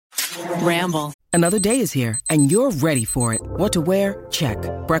Ramble. Another day is here, and you're ready for it. What to wear? Check.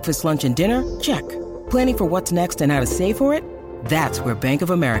 Breakfast, lunch, and dinner? Check. Planning for what's next and how to save for it? That's where Bank of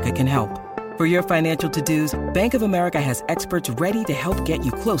America can help. For your financial to-dos, Bank of America has experts ready to help get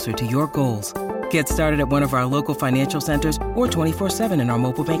you closer to your goals. Get started at one of our local financial centers or 24/7 in our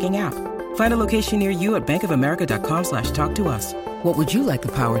mobile banking app. Find a location near you at bankofamerica.com/talktous. What would you like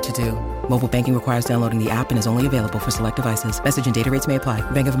the power to do? Mobile banking requires downloading the app and is only available for select devices. Message and data rates may apply.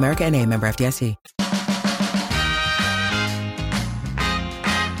 Bank of America N.A., member FDIC.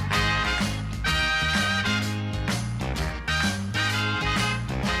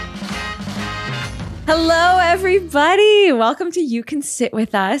 Hello, everybody. Welcome to You Can Sit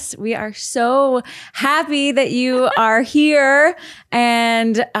With Us. We are so happy that you are here.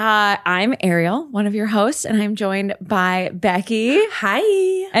 And I'm Ariel, one of your hosts, and I'm joined by Becky.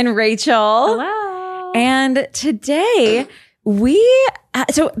 Hi. And Rachel. Hello. And today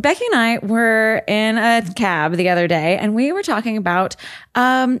so Becky and I were in a cab the other day, and we were talking about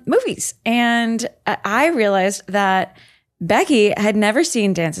movies. And I realized that Becky had never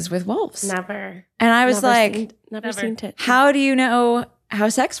seen Dances with Wolves. Never. And I was never seen it. How do you know how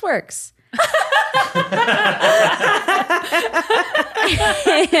sex works?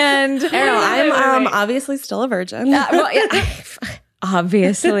 And Ariel, I'm obviously still a virgin.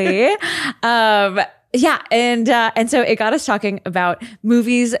 Obviously. Yeah, and so it got us talking about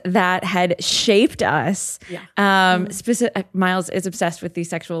movies that had shaped us. Yeah. Miles is obsessed with the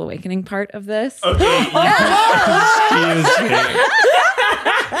sexual awakening part of this. Okay.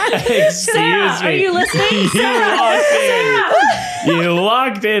 Excuse me. Are you listening? You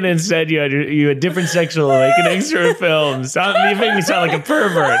walked in and said you had different sexual awakenings for films. You make me sound like a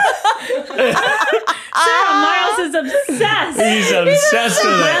pervert. Sarah, Miles is obsessed. He's obsessed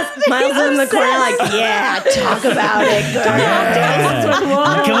with it. Miles is in the corner like, yeah, talk about it. Come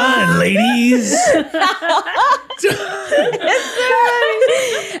on, ladies.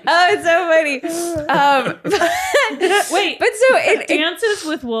 Oh, it's so funny. Wait, but so it Dances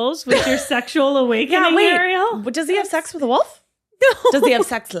with Wolves with your sexual awakening, Ariel? Does he have sex with a wolf? No. Does he have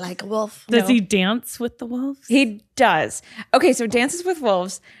sex like a wolf? Does he dance with the wolves? He does. Okay, so Dances with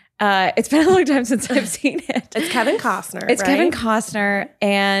Wolves. It's been a long time since I've seen it. It's Kevin Costner. It's right? Kevin Costner,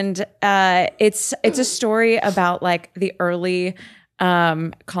 and it's a story about like the early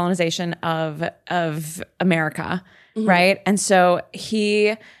colonization of America, right? And so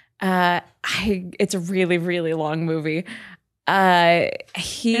it's a really, really long movie. In a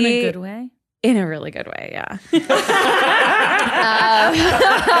good way? In a really good way, yeah.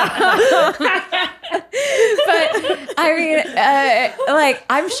 But I mean, like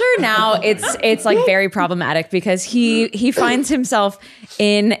I'm sure now it's like very problematic because he finds himself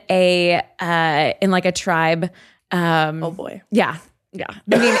in like a tribe. Oh boy. Yeah. Yeah,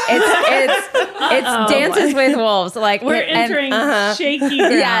 I mean it's Dances with Wolves. Like we're entering shaky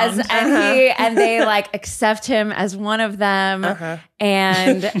ground. Yes, and they like accept him as one of them,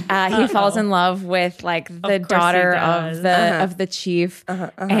 and he falls in love with like the daughter of the chief.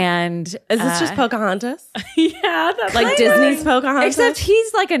 And is this just Pocahontas? Yeah, that's like Disney's Pocahontas. Except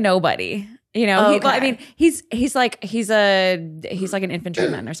he's like a nobody. You know, I mean, he's like an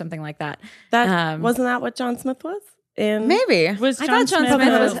infantryman or something like that. That wasn't that what John Smith was? Maybe I thought John Smith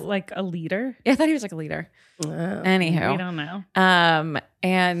was like a leader. Yeah, I thought he was like a leader. Anywho, we don't know.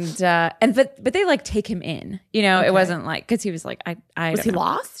 But they like take him in. You know, it wasn't like because he was like I was don't he know.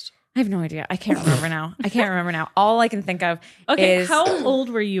 lost? I have no idea. I can't remember now. All I can think of is how old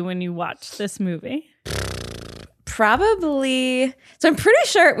were you when you watched this movie? Probably. So I'm pretty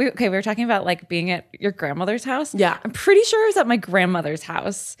sure we were talking about like being at your grandmother's house. Yeah, I'm pretty sure it was at my grandmother's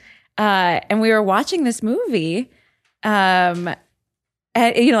house, and we were watching this movie. And,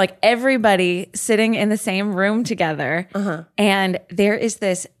 you know, like everybody sitting in the same room together, and there is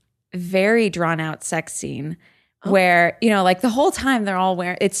this very drawn out sex scene where, you know, like the whole time they're all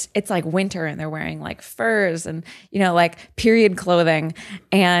wearing it's like winter and they're wearing like furs and, you know, like period clothing,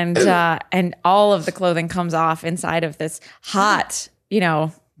 and all of the clothing comes off inside of this hot, you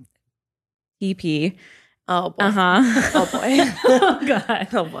know, EP. Oh boy. Oh boy. Oh god.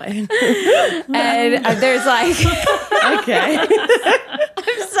 Oh boy. And there's like, okay.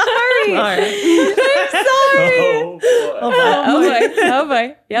 I'm sorry. Right. I'm sorry. Oh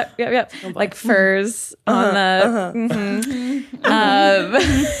boy. Yep. Like furs on the.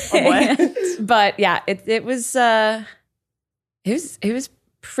 But yeah, it was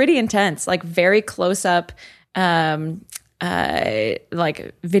pretty intense. Like very close up, like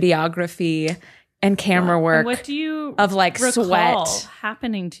videography and camera work. And what do you of like recall sweat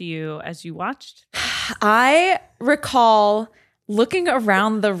happening to you as you watched? I recall looking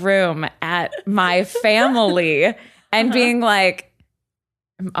around the room at my family and being like,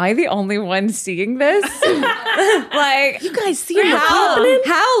 am I the only one seeing this? Like, You guys see what's happening?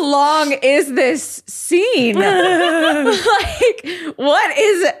 how long is this scene? Like, what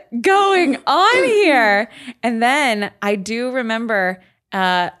is going on here? And then I do remember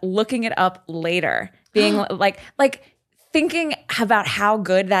looking it up later, being like thinking about how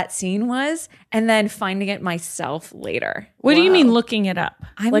good that scene was, and then finding it myself later. What do you mean looking it up?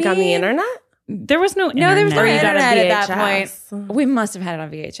 Like on the internet? There was no internet. No, there was no Or you got a internet at that VHS. point. We must have had it on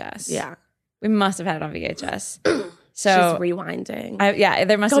VHS. Yeah. We must have had it on VHS. She's So rewinding.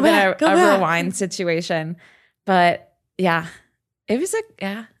 there must have back, been go a back. rewind situation. But yeah, it was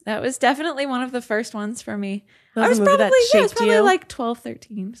that was definitely one of the first ones for me. That I was was a movie probably, that I was shaped probably you? like 12,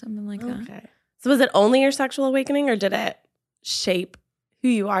 13, something like that. Okay. So was it only your sexual awakening, or did it shape who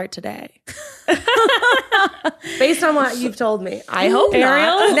you are today? Based on what you've told me. I hope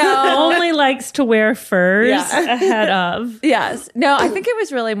Ariel not. only likes to wear furs Yeah. ahead of. Yes. No, I think it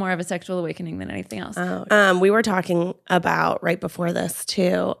was really more of a sexual awakening than anything else. We were talking about right before this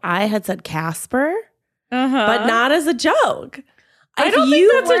too. I had said Casper, but not as a joke. I don't think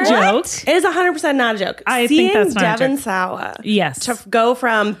that's a joke. It is 100% not a joke. I Seeing think that's not a Devin joke. Sawa Yes. to go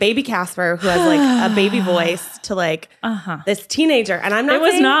from baby Casper, who has like a baby voice, to like this teenager, and I'm not. It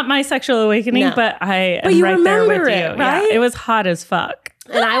was saying- not my sexual awakening, No. but I But am you right there with remember you. it, right? Yeah, it was hot as fuck.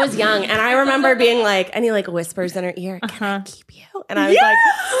 And I was young, and I remember being like, and he like whispers in her ear, "Can I keep you?" And I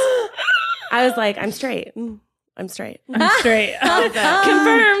was like, I'm straight. I'm straight. I'm straight.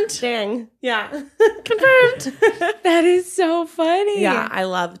 Confirmed. Dang. Yeah. Confirmed. That is so funny. Yeah, I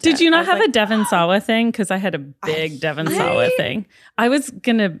loved it. Did you I not was have like, a Devin Sawa thing? Because I had a big Devin Sawa thing. I was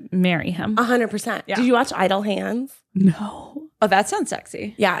going to marry him. 100%. Did you watch Idle Hands? No. Oh, that sounds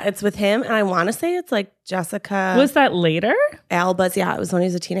sexy. Yeah, it's with him, and I want to say it's like Jessica Was that later? Alba's. Yeah, it was when he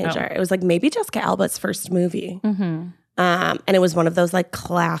was a teenager. It was like maybe Jessica Alba's first movie. And it was one of those like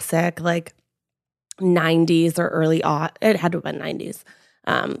classic like 90s or early it had to have been 90s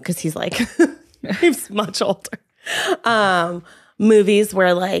because he's like he's much older. Movies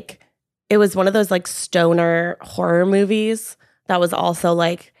where like it was one of those like stoner horror movies that was also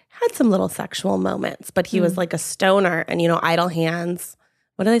like had some little sexual moments, but he was like a stoner. And Idle Hands,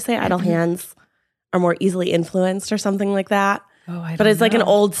 what do they say? Idle hands are more easily influenced or something like that. Oh, But it's like an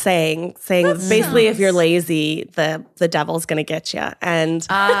old saying basically if you're lazy, the devil's going to get you. And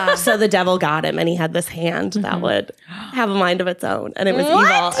so the devil got him, and he had this hand that would have a mind of its own, and it was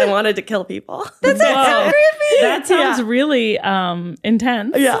evil and wanted to kill people. That's so creepy. That sounds really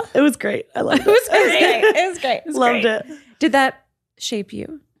intense. Yeah, it was great. I loved it. It was great. Loved it. Did that shape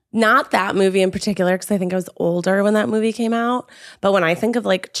you? Not that movie in particular, because I think I was older when that movie came out. But when I think of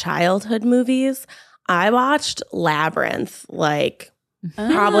like childhood movies, I watched Labyrinth like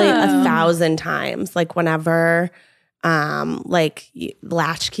probably 1,000 times. Like whenever, like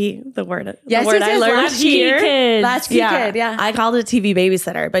Latchkey, the word Yes, I yes, learned Latchkey here. Kids. Latchkey Kid, yeah. I called it TV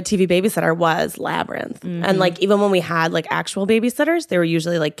Babysitter, but TV Babysitter was Labyrinth. And like even when we had like actual babysitters, they were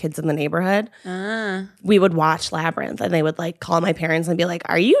usually like kids in the neighborhood. We would watch Labyrinth, and they would like call my parents and be like,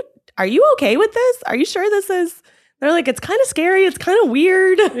 Are you okay with this? Are you sure this is? They're like, it's kind of scary. It's kind of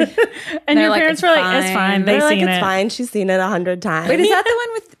weird. And your like, parents "It's were like, it's fine. They're They've like, seen it's it. fine. She's seen it 100 times. Wait, is that the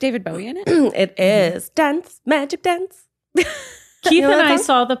one with David Bowie in it? It is. Dance, magic dance. Keith know and that I song?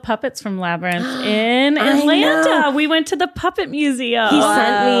 saw the puppets from Labyrinth in I Atlanta. know. We went to the puppet museum. He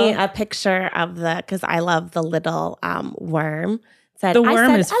sent me a picture of because I love the little worm. Said, The I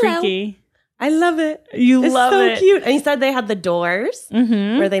worm said, is "Hello." freaky. I love it. You It's love so it. cute. And he said they had the doors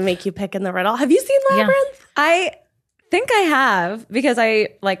where they make you pick in the riddle. Have you seen Labyrinth? I think I have, because I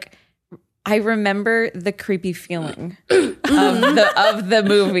remember the creepy feeling of the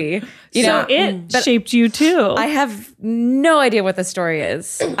movie. You know, It shaped you too. I have no idea what the story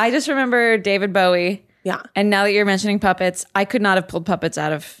is. I just remember David Bowie. Yeah. And now that you're mentioning puppets, I could not have pulled puppets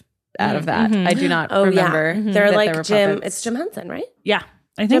out of that. I do not remember. They're that like there were Jim. puppets. It's Jim Henson, right? yeah.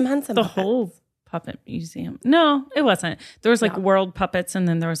 I Jim think Henson the puppets. whole puppet museum. No, it wasn't. There was like world puppets, and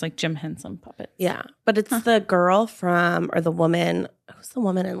then there was like Jim Henson puppets. Yeah. But it's the girl or the woman. Who's the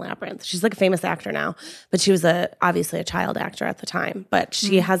woman in Labyrinth? She's like a famous actor now, but she was obviously a child actor at the time. But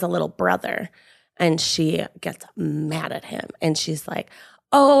she has a little brother, and she gets mad at him. And she's like,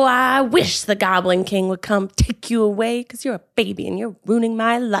 oh, I wish the Goblin King would come take you away because you're a baby and you're ruining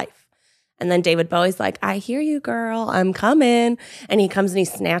my life. And then David Bowie's like, I hear you, girl. I'm coming. And he comes and he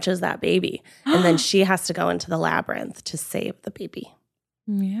snatches that baby. And then she has to go into the labyrinth to save the baby.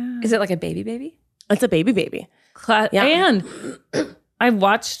 Yeah. Is it like a baby? It's a baby. Yeah. And I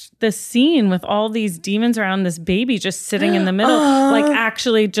watched this scene with all these demons around this baby just sitting in the middle, like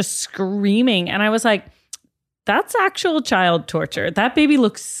actually just screaming. And I was like, that's actual child torture. That baby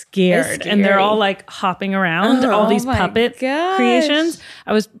looks scared. And they're all like hopping around, all these puppet creations.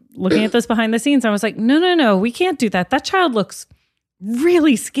 I was looking at this behind the scenes. I was like, no, we can't do that. That child looks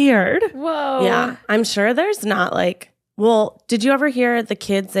really scared. Whoa. Yeah. I'm sure there's not like, well, did you ever hear the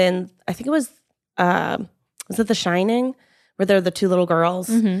kids in, I think it was it The Shining? Where they're the two little girls.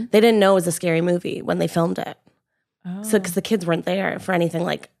 They didn't know it was a scary movie when they filmed it. So because the kids weren't there for anything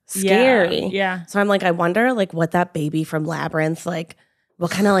like scary. Yeah. So I'm like, I wonder like what that baby from Labyrinth, like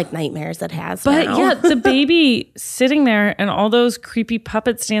what kind of like nightmares it has. But now. yeah, the baby sitting there and all those creepy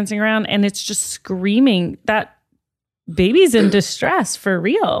puppets dancing around and it's just screaming. That baby's in distress for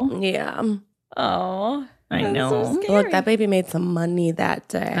real. Yeah. Oh. I know. Look, that baby made some money that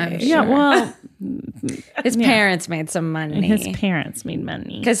day. Yeah, well, His parents made some money. his parents made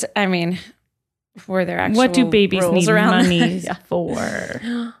money. Because, I mean, were there actual What do babies rules need around money that?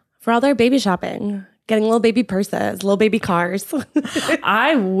 for? For all their baby shopping, getting little baby purses, little baby cars.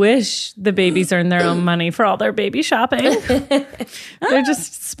 I wish the babies earned their own money for all their baby shopping. They're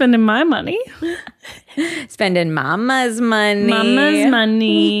just spending my money. Spending mama's money. Mama's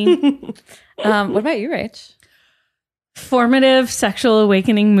money. What about you, Rach? Formative sexual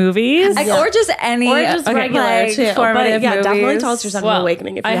awakening movies. Or just any. Or just regular like, too. formative But yeah, definitely movies. tell us your sexual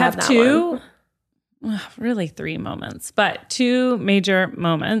awakening if you I have that two, one. really 3 moments, but 2 major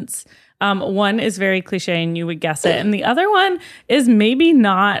moments. One is very cliche and you would guess it. And the other one is maybe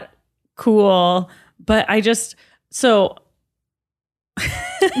not cool, but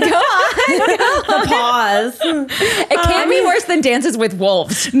Go on. Pause. It can't be worse than Dances with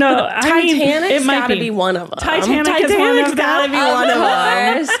Wolves. no, I mean, Titanic's it might gotta be one of them. Titanic is one of gotta them. be one of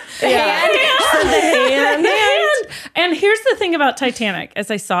them. And here's the thing about Titanic. As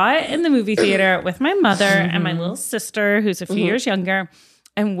I saw it in the movie theater with my mother and my little sister, who's a few years younger,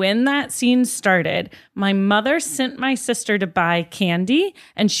 and when that scene started, my mother sent my sister to buy candy,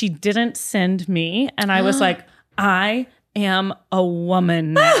 and she didn't send me. And I was like, I am a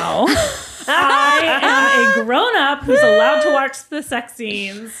woman now. I am a grown-up who's allowed to watch the sex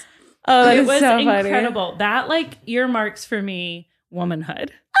scenes. Oh, that It is was so funny. incredible. That like earmarks for me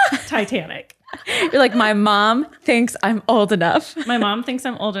womanhood. Titanic. You're like, my mom thinks I'm old enough. My mom thinks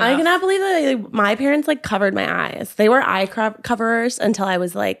I'm old enough. I cannot believe that my parents like covered my eyes. They were eye coverers until I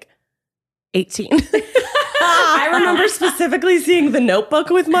was like 18. I remember specifically seeing The Notebook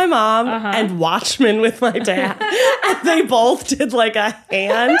with my mom and Watchmen with my dad. And they both did like a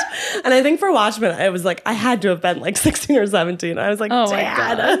hand. And I think for Watchmen, I was like, I had to have been like 16 or 17. I was like, Oh my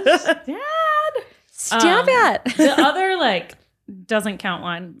Dad. Dad. Stop it. The other like doesn't count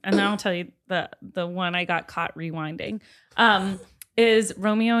one, and then I'll tell you the one I got caught rewinding. Is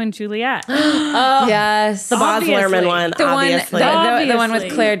Romeo and Juliet. Yes. The Boz Lerman one, The one, obviously. the one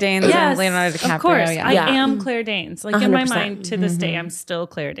with Claire Danes and Leonardo DiCaprio. Of course. Yeah. I Yeah. am Claire Danes. Like in my 100%. mind to this day, I'm still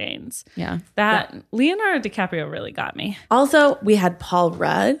Claire Danes. Yeah. That Leonardo DiCaprio really got me. Also, we had Paul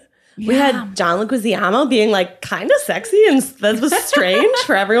Rudd. We had John Leguizamo being like kind of sexy, and that was strange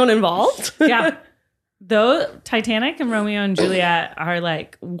for everyone involved. Yeah. Though Titanic and Romeo and Juliet are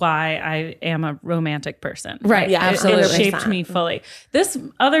like why I am a romantic person. Right. Yeah, It absolutely. shaped me fully. This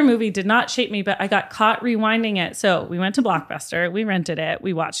other movie did not shape me, but I got caught rewinding it. So we went to Blockbuster. We rented it.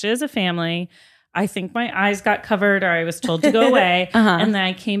 We watched it as a family. I think my eyes got covered or I was told to go away. And then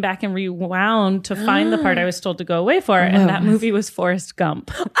I came back and rewound to find the part I was told to go away for. And that movie was Forrest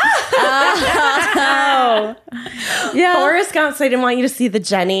Gump. Yeah. Forrest Gump, so I didn't want you to see the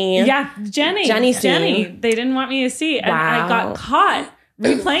Jenny. Yeah, Jenny. scene. They didn't want me to see. And I Wow. got caught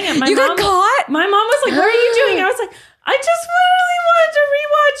replaying it. You got caught? My mom was like, what are you doing? I was like, I just really wanted to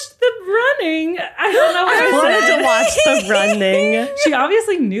rewatch the running. I don't know what I wanted to watch the running. She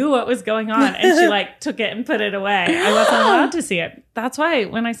obviously knew what was going on and she like took it and put it away. I wasn't allowed to see it. That's why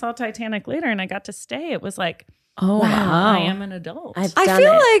when I saw Titanic later and I got to stay, it was like, Oh, wow. I am an adult. I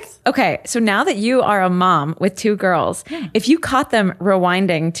feel like, okay, so now that you are a mom with 2 girls, if you caught them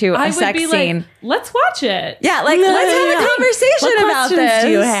rewinding to I a would sex be scene. like, let's watch it. Yeah, like, let's have a conversation What about questions this. do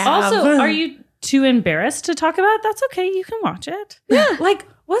you have? Also, are you too embarrassed to talk about it? That's okay. You can watch it. Yeah. Like,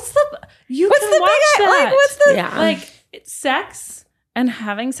 what's the What's can the watch big, that. like, what's the, Yeah. Like, sex and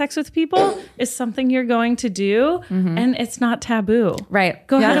having sex with people is something you're going to do and it's not taboo. right.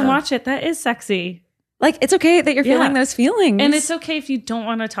 Go ahead Yeah. and watch it. That is sexy. Like, it's okay that you're feeling Yeah. those feelings. And it's okay if you don't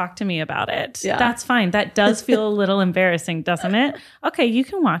want to talk to me about it. Yeah. That's fine. That does feel a little embarrassing, doesn't it? Okay, you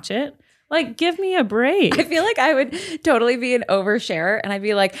can watch it. Like, give me a break. I feel like I would totally be an oversharer, and I'd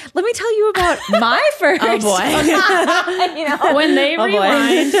be like, "Let me tell you about my first." Oh boy. You know, When they boy.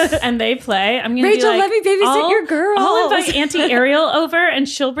 rewind and they play, I'm gonna Rachel, be like, let me babysit your girls. I'll invite Auntie Ariel over, and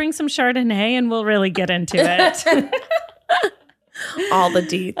she'll bring some Chardonnay, and we'll really get into it. All the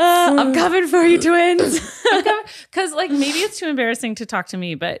deets. I'm coming for you, twins. Because like maybe it's too embarrassing to talk to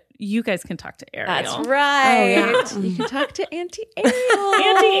me, but you guys can talk to Ariel. That's right. Oh, You can talk to Auntie Ariel.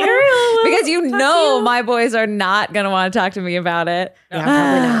 Auntie Ariel, Because you know my boys are not going to want to talk to me about it. Yeah,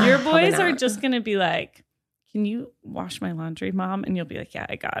 probably not. Your Probably boys are not. just gonna be like, "Can you wash my laundry, Mom?" And you'll be like, "Yeah,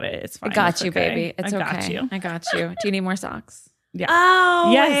 I got it. It's I fine. got It's you, okay. baby. It's I okay. got you." I got you. Do you need more socks? Yeah. Oh,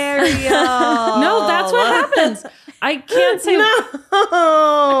 Yes. Ariel. No, that's what happens. I can't say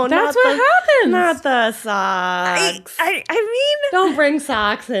No, that's not what the, happens. Not the socks. I mean, Don't bring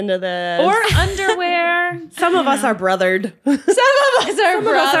socks into this. or underwear. some of us are brothered. some of us are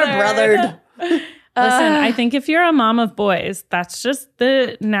brothered. Listen, I think if you're a mom of boys, that's just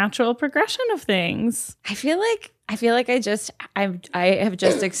the natural progression of things. I feel like I have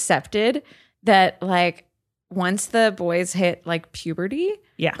just accepted that like once the boys hit like puberty,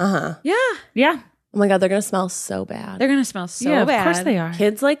 Yeah. Uh-huh. yeah, Yeah. Oh my God, they're going to smell so bad. they're gonna smell so yeah, bad. of course they are.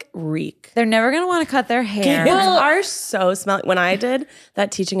 Kids like reek. They're never gonna want to cut their hair. Kids are so smelly. When I did that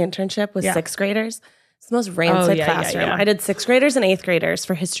teaching internship with Yeah. sixth graders, it's the most rancid yeah, classroom. yeah. I did sixth graders and eighth graders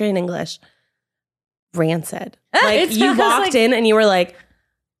for history and English. Rancid. Like It's you because, walked like- in and you were like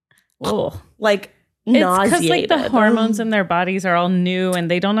It's nauseated. because like the hormones in their bodies are all new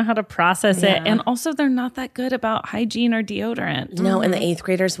and they don't know how to process it. Yeah. And also they're not that good about hygiene or deodorant. No, and the eighth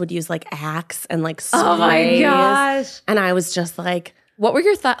graders would use like Axe and like sprays. Oh my gosh. And I was just like, What were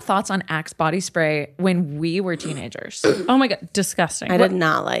your thoughts on Axe body spray when we were teenagers? Oh my God, disgusting. I did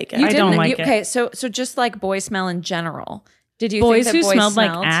not like it. I don't like it. Okay, so just like boy smell in general. Did you Boys think who that boys smelled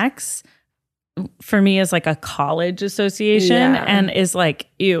like Axe for me is like a college association Yeah. and is like,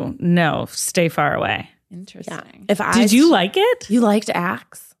 ew, no, stay far away. Interesting. If I Did you like it? You liked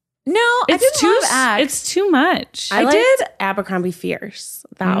Axe? No, I didn't too love Axe. It's too much. I did. liked Abercrombie Fierce.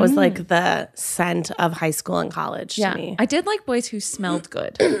 That was like the scent of high school and college to me. I did like boys who smelled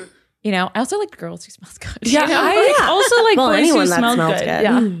good. You know, I also liked girls who smelled good. Yeah, you know? I also like Well, boys anyone who that smelled smells good. good.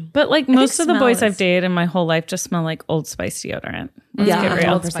 Yeah. But like most of the smell boys is- I've dated in my whole life just smell like Old Spice deodorant. Let's Yeah, get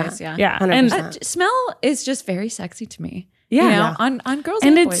real. Old 100%. Spice, yeah. Yeah, 100%. and Smell is just very sexy to me. Yeah. You know, Yeah. on girls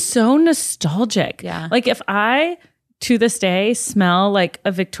and and it's boys. so nostalgic. Yeah. Like if I to this day smell like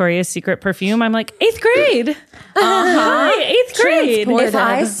a Victoria's Secret perfume, I'm like 8th grade. Hi, 8th grade. If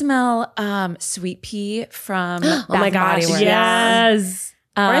I smell sweet pea from Bath my and Body gosh, Works. Yes.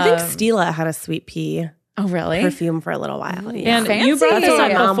 Or I think Stila had a sweet pea Oh, really? perfume for a little while. Yeah. And Fancy. you brought That's this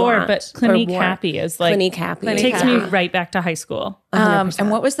what up my mom before, wants, but or Clinique wore. Happy is like Clinique Happy. Clinique takes Happy. me right back to high school. 100%.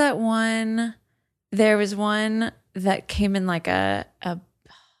 And what was that one? There was one that came in like a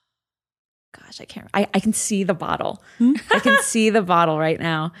gosh, I can't. I can see the bottle. I can see the bottle right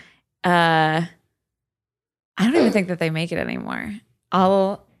now. I don't even think that they make it anymore.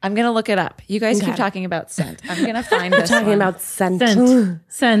 I'm gonna look it up. You guys keep Okay. talking about scent. I'm gonna find this. talking one. about scent.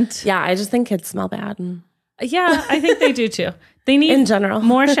 Scent. Yeah, I just think kids smell bad Yeah, I think they do too. They need in general.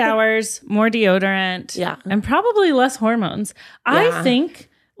 more showers, more deodorant, Yeah. and probably less hormones. I Yeah. think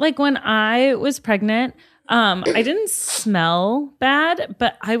like when I was pregnant, I didn't smell bad,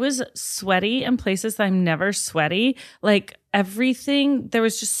 but I was sweaty in places that I'm never sweaty. Like everything, there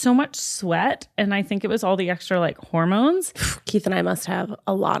was just so much sweat, and I think it was all the extra like hormones. Keith and I must have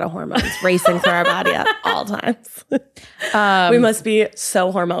a lot of hormones racing through our body at all times. We must be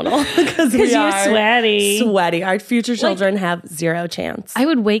so hormonal because we you're are sweaty. Sweaty. Our future children have zero chance. I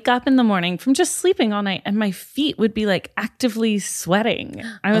would wake up in the morning from just sleeping all night and my feet would be like actively sweating.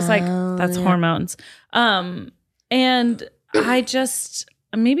 I was like, that's hormones. And I just,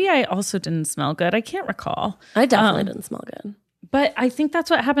 maybe I also didn't smell good. I can't recall. I definitely didn't smell good. But I think that's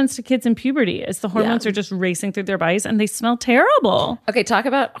what happens to kids in puberty is the hormones are just racing through their bodies and they smell terrible. Okay, talk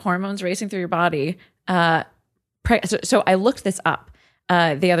about hormones racing through your body. So I looked this up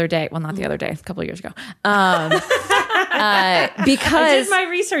the other day. Well, not the other day, a couple of years ago. I Because did my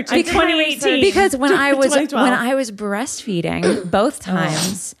research in 2018. because when I was 2012. breastfeeding both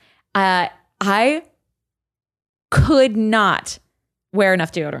times, I could not wear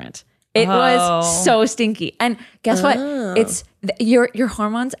enough deodorant. It was so stinky. And guess what? It's your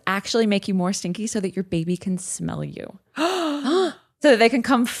hormones actually make you more stinky so that your baby can smell you. So that they can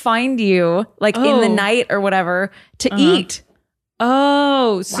come find you like in the night or whatever to eat.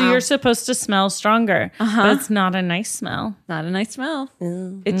 Oh, so you're supposed to smell stronger, but it's not a nice smell. Not a nice smell.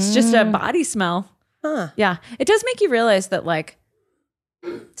 It's just a body smell. Huh. Yeah. It does make you realize that like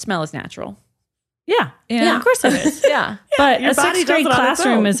Smell is natural. Yeah, of course it is. Yeah. But Your a body sixth does grade it on its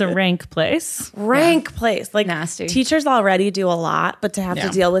classroom own. is a rank place. Rank place. Like Nasty. teachers already do a lot, but to have to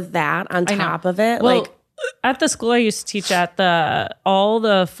deal with that on know. top of it, Well, like at the school I used to teach at, all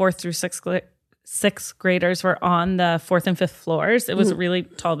the 4th through 6th graders were on the 4th and 5th floors. It was a really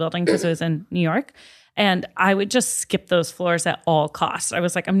tall building because it was in New York. And I would just skip those floors at all costs. I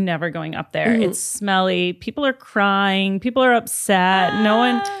was like, I'm never going up there. It's smelly. People are crying. People are upset.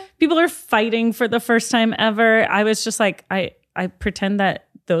 People are fighting for the first time ever. I was just like, I pretend that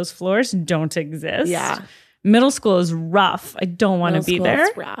those floors don't exist. Yeah. Middle school is rough. I don't want to be there.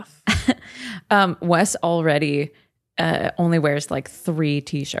 It's rough. Wes already only wears like 3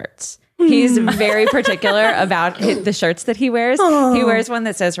 t-shirts. He's very particular about the shirts that he wears. He wears one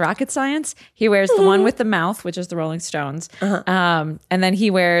that says Rocket Science. He wears the one with the mouth, which is the Rolling Stones. And then he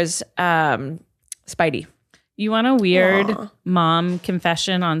wears Spidey. You want a weird mom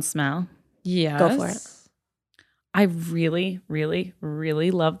confession on smell? Yeah. Go for it. I really, really,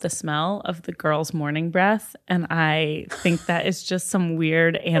 really love the smell of the girl's morning breath. And I think that is just some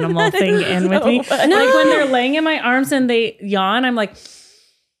weird animal thing in with me. Like when they're laying in my arms and they yawn, I'm like,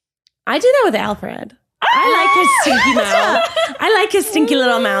 I do that with Alfred. I like his stinky mouth. I like his stinky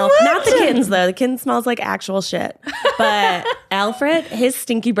little mouth. Not the kittens though. The kitten smells like actual shit. But Alfred, his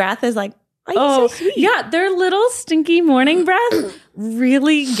stinky breath is like, oh, so sweet. Yeah, their little stinky morning breath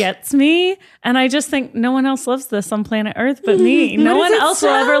really gets me. And I just think no one else loves this on planet Earth but me. No one else will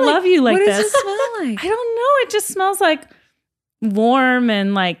ever love you like what this. What does it smell like? I don't know. It just smells like warm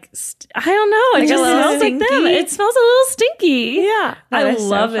and like, I don't know. It Like just a little smells like them. stinky? It smells a little stinky. Yeah. That I is so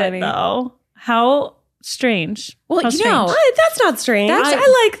love it funny. though. How strange. Well, How you know, strange. That's not strange. That's-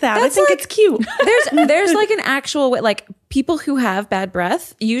 I like that. I that's think like- it's cute. there's like an actual way, like people who have bad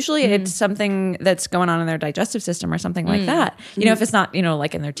breath, usually it's something that's going on in their digestive system or something like that. You know, if it's not,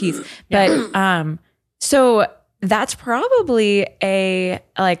 like in their teeth. But so that's probably an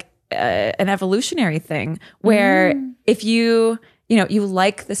evolutionary thing where if you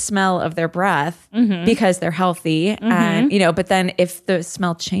like the smell of their breath because they're healthy and, but then if the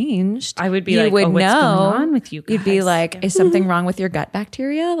smell changed, I would be you like, would oh, what's know. going on with you guys? You'd be like, is something wrong with your gut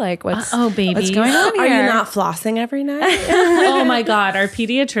bacteria? Like what's baby. what's going on Are here? you not flossing every night? Oh my God. Our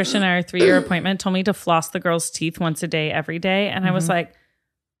pediatrician, our 3-year appointment, told me to floss the girl's teeth once a day, every day. And I was like,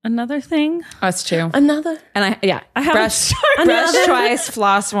 another thing? Us too. Another. And I haven't brush started. twice,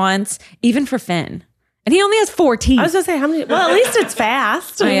 floss once, even for Finn. And he only has 4 teeth. I was gonna say how many? Well, at least it's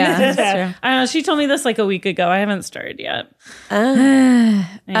fast. Oh, yeah, that's true. I don't know. She told me this like a week ago. I haven't started yet.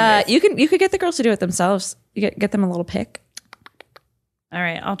 You could get the girls to do it themselves. You get them a little pick. All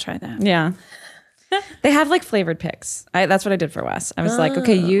right, I'll try that. Yeah. They have like flavored picks. That's what I did for Wes. I was like,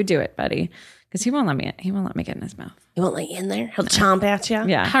 okay, you do it, buddy. Because he won't let me get in his mouth. He won't let you in there. He'll chomp at you.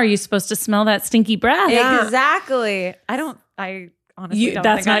 Yeah. How are you supposed to smell that stinky breath? Exactly. I honestly don't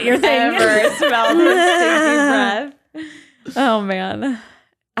that's think not I've your thing. ever smelled the stinky breath. Oh man.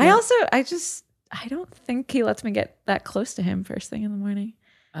 I don't think he lets me get that close to him first thing in the morning.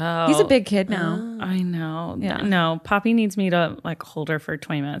 Oh, He's a big kid now. I know. Yeah. No, Poppy needs me to like hold her for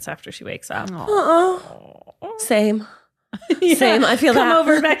 20 minutes after she wakes up. Same. Same. I feel Come that.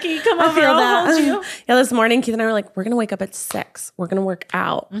 over, Becky. Come I over. feel I'll that. hold you. Yeah, this morning Keith and I were like, we're gonna wake up at 6. We're gonna work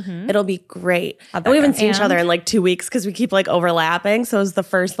out. It'll be great. And we haven't seen each other in like 2 weeks because we keep like overlapping. So it was the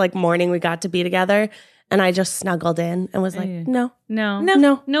first like morning we got to be together, and I just snuggled in and was like, no.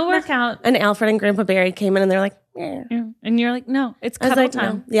 No workout. And Alfred and Grandpa Barry came in and they're like, Yeah. And you're like, no, it's I was cuddle like,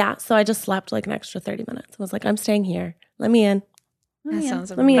 time. no. Yeah. So I just slept like an extra 30 minutes. I was like, I'm staying here. Let me in. That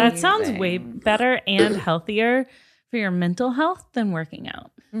sounds me- That sounds way better and healthier for your mental health than working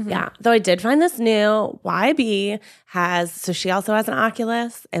out. Yeah. Though I did find this new YB so she also has an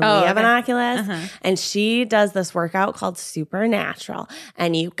Oculus and we have an Oculus and she does this workout called Supernatural.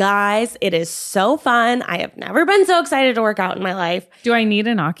 And you guys, it is so fun. I have never been so excited to work out in my life. Do I need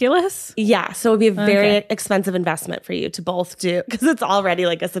an Oculus? Yeah. So it would be a very Okay. expensive investment for you to both do because it's already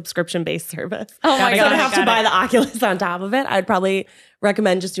like a subscription-based service. Oh my So to God. have to buy the Oculus on top of it, I'd probably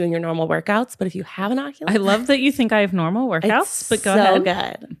recommend just doing your normal workouts. But if you have an Oculus, I love that you think I have normal workouts, but go so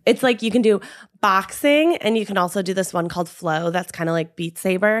ahead. good. It's like you can do boxing and you can also do this one called Flow that's kind of like Beat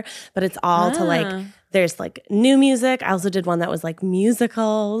Saber, but it's all to like there's like new music. I also did one that was like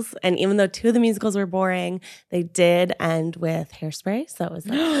musicals, and even though 2 of the musicals were boring, they did end with Hairspray, so it was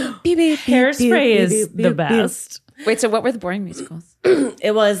like beep, beep, beep, Hairspray beep, is beep, the beep, best. Wait, so what were the boring musicals? beep.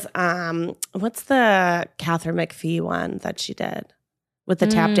 It was what's the Catherine McPhee one that she did with the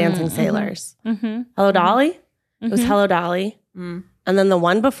tap dancing sailors? Mm-hmm. Hello Dolly. It was Hello Dolly. Mm. And then the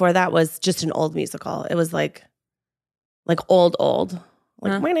one before that was just an old musical. It was like old,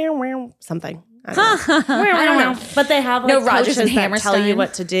 like something. I don't know. I don't know. But they have like No Rodgers coaches and that tell you Hammerstein.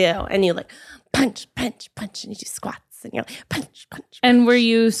 what to do, and you like punch, punch, punch, and you do squats, and you're like punch, punch. And were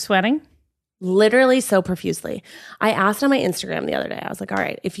you sweating? Literally so profusely. I asked on my Instagram the other day, I was like, all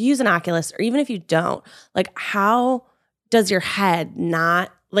right, if you use an Oculus, or even if you don't, like, how does your head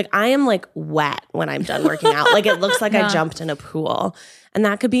not, like, I am like wet when I'm done working out. Like, it looks like I jumped in a pool. And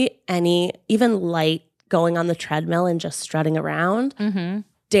that could be any, even light going on the treadmill and just strutting around,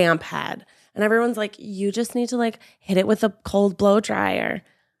 damp head. And everyone's like, you just need to like hit it with a cold blow dryer.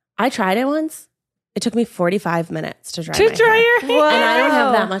 I tried it once. It took me 45 minutes to dry my hair. your hair. And I don't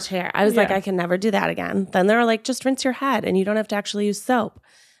have that much hair. I was like, Yeah. I can never do that again. Then they were like, just rinse your head and you don't have to actually use soap.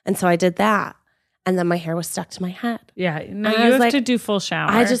 And so I did that. And then my hair was stuck to my head. Yeah. No, And I you was have like, to do full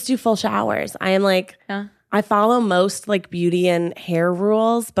shower. I just do full showers. I am like, I follow most like beauty and hair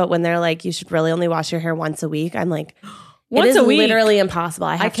rules, but when they're like, you should really only wash your hair once a week, I'm like, Once it is a week? literally impossible.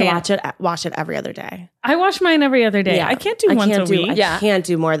 I have to can't. wash it every other day. I wash mine every other day. Yeah. I can't do once a week. I can't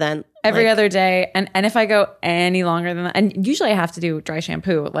do more than Every like, other day. And if I go any longer than that, and usually I have to do dry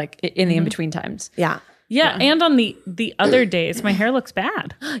shampoo like in the in-between times. Yeah. Yeah, and on the other days, my hair looks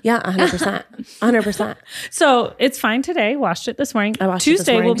bad. Yeah, 100%. 100%. So it's fine today. Washed it this morning. I washed it this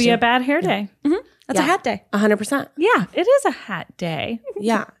Tuesday morning, will be too. a bad hair day. That's a hat day. 100%. Yeah, it is a hat day.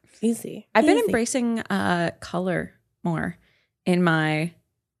 Yeah. Easy. I've been Easy. embracing color more in my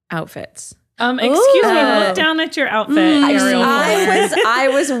outfits. Excuse me. Ooh. Look down at your outfit, Ariel. I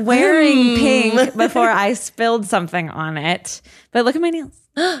was wearing pink before I spilled something on it. But look at my nails.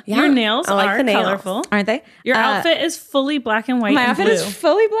 Yeah. Your nails I like are the nails. colorful. Aren't they? Your outfit is fully black and white. My and outfit blue. is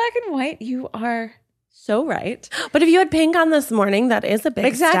fully black and white. You are so right. But if you had pink on this morning, that is a big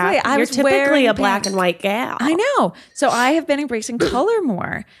Exactly. step. I You're was typically wearing a black pink. and white gal. I know. So I have been embracing color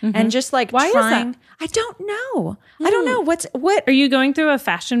more and just like Why is trying. that? I don't know. I don't know what. Are you going through a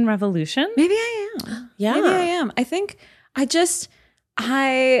fashion revolution? Maybe I am. Yeah. Maybe I am. I think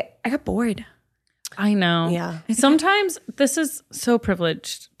I got bored. I know. Yeah. Sometimes this is so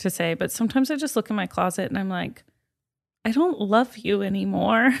privileged to say, but sometimes I just look in my closet and I'm like, I don't love you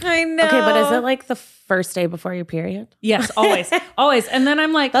anymore. I know. Okay, but is it like the first day before your period? Yes, always, always. And then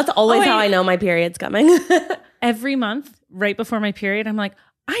I'm like, That's always oh, how wait. I know my period's coming. Every month, right before my period, I'm like,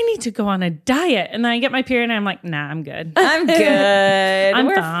 I need to go on a diet. And then I get my period and I'm like, nah, I'm good. I'm good. I'm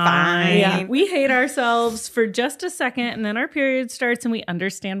We're fine. fine. We hate ourselves for just a second and then our period starts and we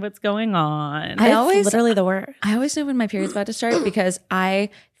understand what's going on. I It's always- literally the worst. I always know when my period's about to start because I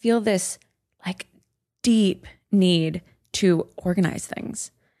feel this like deep need to organize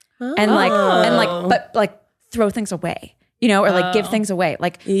things and like throw things away, you know, or like give things away,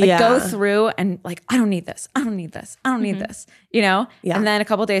 like Yeah. go through and like, I don't need this. I don't need this. I don't need this, you know? Yeah. And then a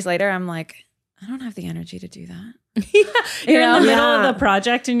couple days later, I'm like, I don't have the energy to do that. You're in the middle Yeah. of the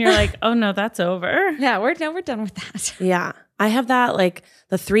project and you're like, oh no, that's over. Yeah, we're done with that. Yeah. I have that like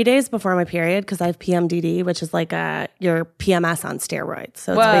the 3 days before my period because I have PMDD, which is like your PMS on steroids.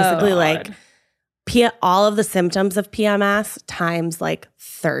 So it's Whoa. basically like all of the symptoms of PMS times like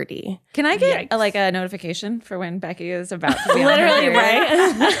 30. Can I get Yikes. a notification for when Becky is about to be Literally, on her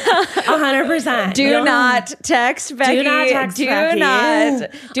period? right? 100%. Do not text Becky. Do not text do Becky. not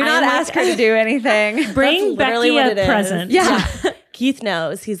I'm ask her to do anything. Bring That's literally Becky what a it is. present. Yeah. Keith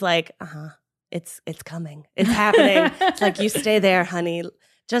knows. He's like, it's coming. It's happening. It's like, you stay there, honey.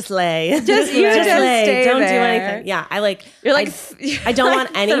 Just lay. Just lay. stay Don't do there. anything. Yeah. You're like, I don't want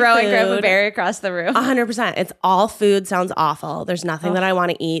any throwing food. Grandpa Barry across the room. 100%. It's all food sounds awful. There's nothing that I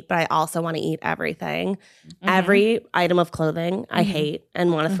want to eat, but I also want to eat everything. Every item of clothing I hate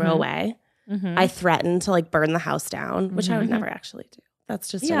and want to throw away. I threaten to like burn the house down, which I would never actually do. That's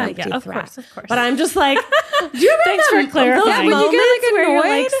just an empty of threat. course, of course. But I'm just like, do you remember Thanks for clarifying. those Yeah, when you moments get, like, where you're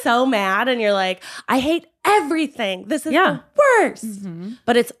like annoyed? so mad and you're like, I hate everything. This is Yeah. the worst.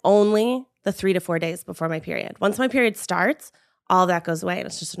 But it's only the 3 to 4 days before my period. Once my period starts, all that goes away and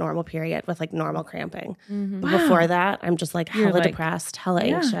it's just a normal period with like normal cramping. But before that, I'm just like You're hella like- depressed, hella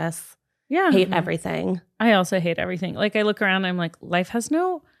Yeah. anxious, yeah. hate everything. I also hate everything. Like I look around, I'm like, life has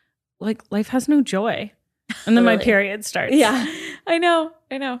no joy. And then my Literally. period starts. Yeah. I know.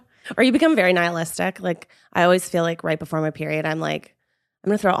 Or you become very nihilistic. Like I always feel like right before my period, I'm like, I'm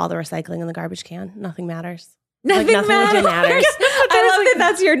going to throw all the recycling in the garbage can. Nothing matters. Nothing Like, nothing matters. matters. I love that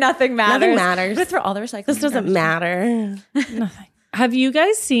that's your nothing matters. Nothing matters. I'm gonna throw all the recycling. This in the doesn't garbage matter. Nothing. Have you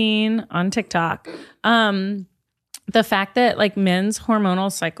guys seen on TikTok the fact that like men's hormonal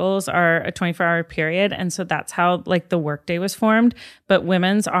cycles are a 24-hour period, and so that's how like the workday was formed, but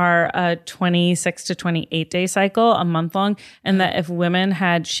women's are a 26 to 28 day cycle, a month long, and that if women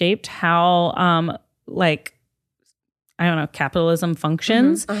had shaped how I don't know, capitalism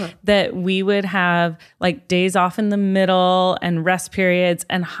functions, that we would have like days off in the middle and rest periods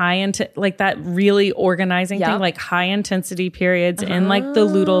and like that really organizing thing, like high intensity periods in like the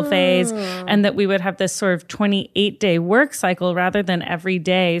Luteal phase. And that we would have this sort of 28-day work cycle rather than every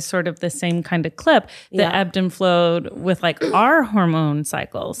day sort of the same kind of clip that ebbed and flowed with like our hormone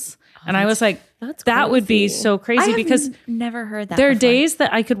cycles. And I was like, that would be so crazy because never heard that. There are before. days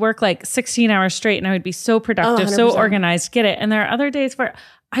that I could work like 16 hours straight and I would be so productive, so organized, get it. And there are other days where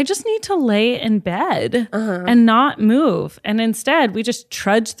I just need to lay in bed and not move. And instead, we just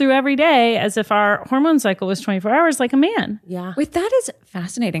trudge through every day as if our hormone cycle was 24 hours like a man. Yeah. Wait, that is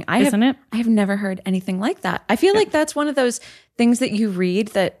fascinating. Isn't it? I have never heard anything like that. I feel like that's one of those things that you read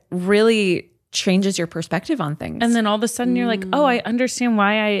that really changes your perspective on things. And then all of a sudden you're like, oh, I understand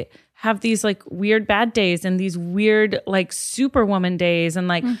why I have these like weird bad days and these weird like superwoman days. And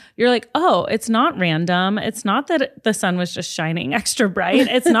like, you're like, oh, it's not random. It's not that the sun was just shining extra bright.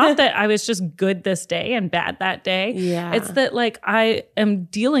 It's not that I was just good this day and bad that day. Yeah. It's that like I am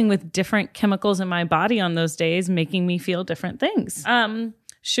dealing with different chemicals in my body on those days, making me feel different things.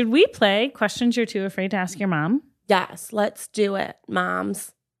 Should we play questions you're too afraid to ask your mom? Yes, let's do it,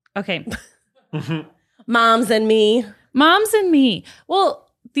 moms. Okay. Moms and me. Moms and me. Well,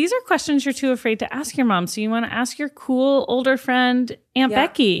 these are questions you're too afraid to ask your mom. So you want to ask your cool older friend, Aunt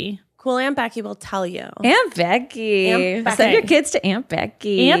Becky. Cool Aunt Becky will tell you. Aunt Becky. Send your kids to Aunt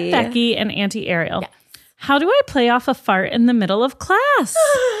Becky. Aunt Becky and Auntie Ariel. Yes. How do I play off a fart in the middle of class?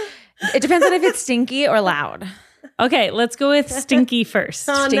 It depends on if it's stinky or loud. Okay, let's go with stinky first.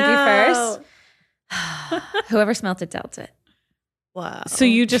 Stinky first. Whoever smelt it dealt it. Wow. So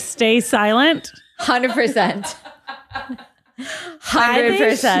you just stay silent? 100%.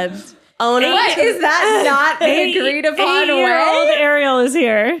 100%. Own it. What is that not the agreed upon Eight-year-old way? Ariel is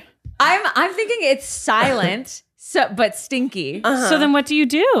here. I'm thinking it's silent, but stinky. So then what do you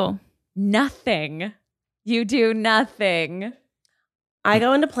do? Nothing. You do nothing. I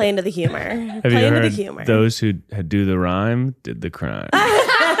go into play into the humor. Have Play you into the heard humor. those who do the rhyme did the crime?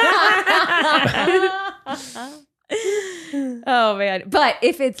 Oh man! But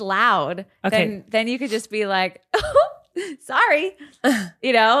if it's loud, then you could just be like, "Oh, sorry,"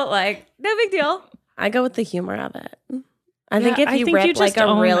 like no big deal. I go with the humor of it. I think if you think rip you just like a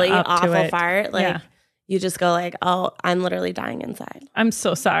own really up to awful it. fart, like you just go like, "Oh, I'm literally dying inside." I'm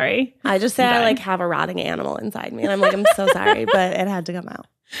so sorry. I just say I like have a rotting animal inside me, and I'm like, I'm so sorry, but it had to come out.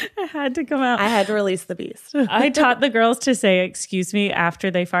 It had to come out. I had to release the beast. I taught the girls to say excuse me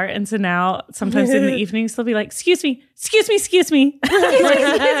after they fart. And so now sometimes in the evenings they'll be like, excuse me, excuse me, excuse me. Like,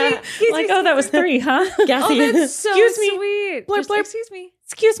 oh, that was 3, huh? Yes, Oh, that's so Excuse me. sweet. Blurp, Just blurp. excuse me.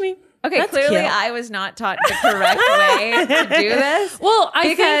 Excuse me. Okay, That's clearly cute. I was not taught the correct way to do this. Well, I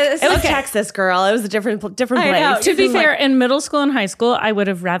Because think It was Texas, girl. It was a different I know. place. to be fair, in middle school and high school, I would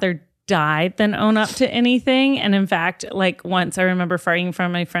have rather died than own up to anything. And in fact, like once I remember farting in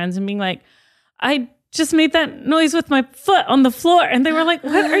front of my friends and being like, I just made that noise with my foot on the floor. And they were like,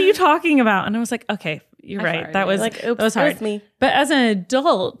 what are you talking about? And I was like, okay, you're right. farted. That was Like, oops, that was hard. it was me. But as an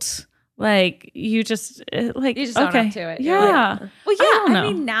adult, like you just like You just own okay. up to it. You're Yeah. Well, yeah. don't know.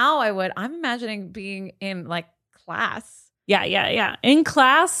 mean, now I would. I'm imagining being in like class. Yeah. In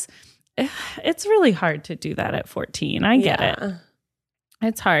class, it's really hard to do that at 14. I get it.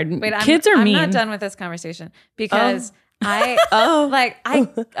 It's hard. Wait, Kids are mean. I'm not done with this conversation because I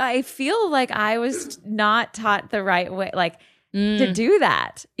I feel like I was not taught the right way, like to do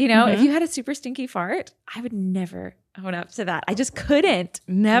that. If you had a super stinky fart, I would never own up to that. I just couldn't.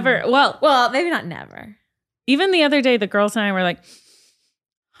 Never. Well, Well, maybe not never. even the other day, the girls and I were like,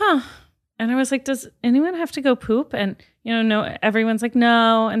 huh. And I was like, does anyone have to go poop? And, no, everyone's like,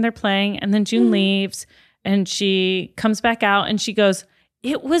 no. And they're playing. And then June leaves and she comes back out and she goes,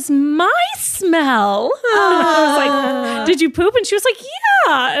 it was my smell. I was like, did you poop? And she was like,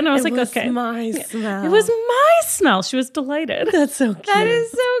 yeah. And I was like, okay. My smell. It was my smell. She was delighted. That's so cute. That is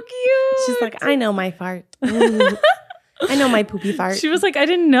so cute. She's like, I know my fart. I know my poopy fart. She was like, I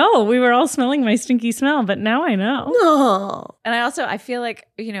didn't know. We were all smelling my stinky smell, but now I know. No. And I feel like,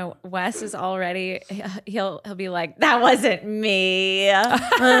 Wes is already, he'll be like, that wasn't me.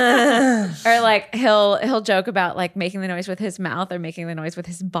 Or like he'll joke about like making the noise with his mouth or making the noise with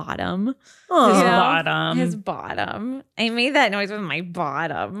his bottom. Oh. His You know? bottom. His bottom. I made that noise with my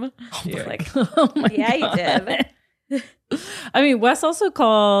bottom. You're like, Oh my yeah, God. you did. I mean, Wes also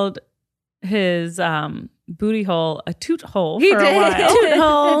called his booty hole a toot hole He for did. a while. Toot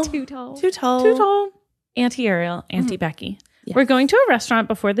hole. Toot hole. Too tall. Toot hole. Auntie Ariel, Auntie Becky. Yes. We're going to a restaurant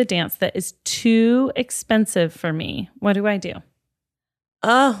before the dance that is too expensive for me. What do I do?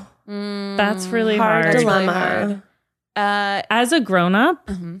 Oh, That's really hard hard. dilemma. Really hard. As a grown-up,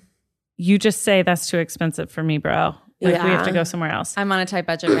 you just say that's too expensive for me, bro. Like we have to go somewhere else. I'm on a tight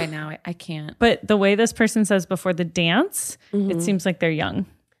budget right now. I can't. But the way this person says before the dance, it seems like they're young.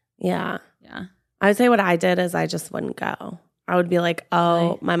 Yeah. Yeah. I would say what I did is I just wouldn't go. I would be like,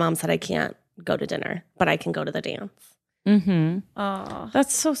 oh, my mom said I can't go to dinner, but I can go to the dance. Mm-hmm. Oh,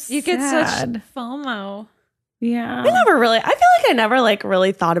 That's so sad. you get such FOMO. Yeah. I feel like I never like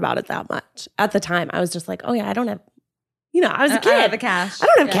really thought about it that much at the time. I was just like, oh yeah, I don't have, I was a I kid. don't have the cash. I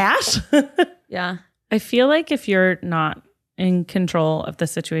don't have cash. Yeah. I feel like if you're not in control of the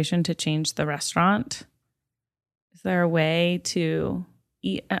situation to change the restaurant, is there a way to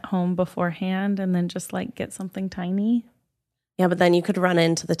eat at home beforehand and then just like get something tiny? Yeah, but then you could run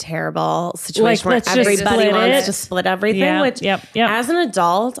into the terrible situation where let's just everybody split wants it. to split everything, which as an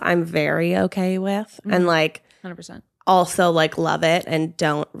adult, I'm very okay with. And like 100%. also like love it and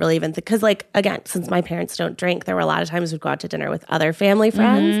don't really even think, because like, again, since my parents don't drink, there were a lot of times we'd go out to dinner with other family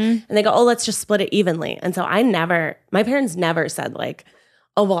friends and they go, oh, let's just split it evenly. And so my parents never said like,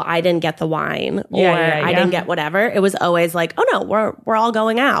 oh, well, I didn't get the wine or I didn't get whatever. It was always like, oh no, we're all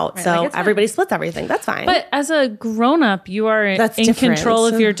going out. Right, so like everybody splits everything. That's fine. But as a grown-up, you are in different. control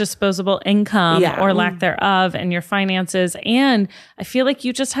of your disposable income or lack thereof and your finances. And I feel like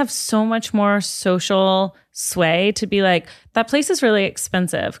you just have so much more social sway to be like, that place is really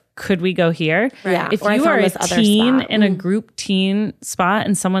expensive. Could we go here? Yeah. If Or I you found are a this other teen spot. in a group teen spot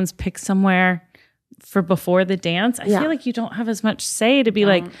and someone's picked somewhere for before the dance, I feel like you don't have as much say to be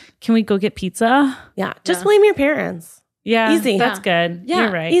like, can we go get pizza? yeah, just blame your parents. Yeah. Easy. That's good. Yeah.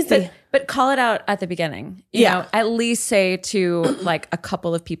 You're right. Easy. But call it out at the beginning. You know, at least say to like a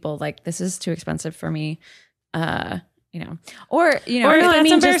couple of people, like, this is too expensive for me. Or, Or No, if I that's mean,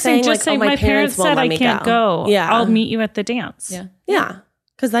 just embarrassing, saying, just like, say oh, my my parents parents won't said let I me can't go. go. Yeah. I'll meet you at the dance. Yeah. Yeah.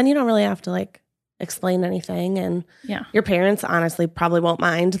 Because then you don't really have to like explain anything. And Yeah. your parents honestly probably won't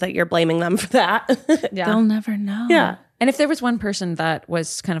mind that you're blaming them for that. Yeah. They'll never know. Yeah. And if there was one person that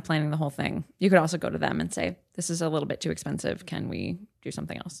was kind of planning the whole thing, you could also go to them and say, this is a little bit too expensive. Can we do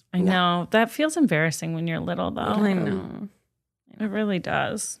something else? I know. That feels embarrassing when you're little, though. I know. It really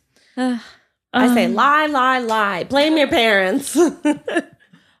does. I say lie. Blame your parents.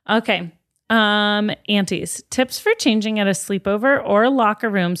 Okay. Aunties, tips for changing at a sleepover or a locker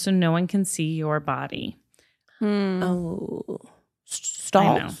room so no one can see your body. Oh. I know.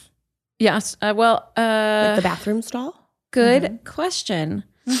 Stalls. Yes. Like the bathroom stall? Good question.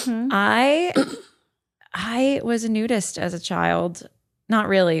 I was a nudist as a child. Not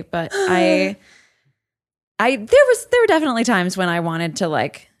really, but there were definitely times when I wanted to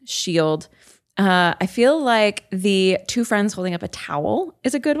like shield. I feel like the two friends holding up a towel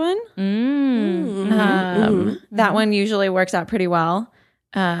is a good one. That one usually works out pretty well.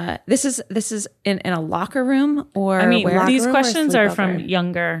 This is in a locker room or I mean, where? these room or questions are from sleepover?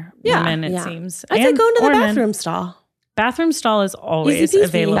 younger Yeah. women, it Yeah. seems. I'd say And- go into the or men. bathroom stall. Bathroom stall is always Easy peasy.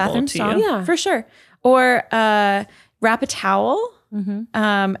 available Bathroom to stall, you. Yeah. for sure. Or wrap a towel,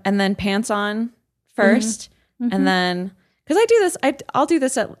 and then pants on 1st and then because I do this, I'll do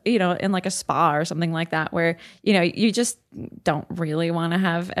this at in like a spa or something like that, where you just don't really want to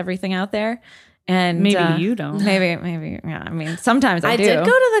have everything out there, and Maybe you don't. Maybe yeah. I mean, sometimes I do. did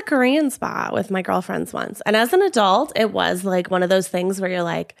go to the Korean spa with my girlfriends once. And as an adult, it was like one of those things where you're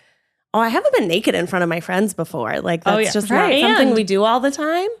like, oh, I haven't been naked in front of my friends before. Like, that's yeah. just Right. not something And- we do all the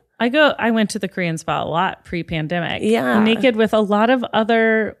time. I went to the Korean spa a lot pre-pandemic. Yeah. Naked with a lot of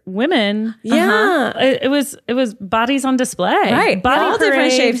other women. Yeah. It was bodies on display. Right, Body all different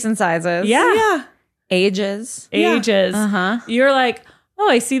parade. shapes and sizes. Yeah. Yeah. ages. Ages. Uh-huh. You're like, oh,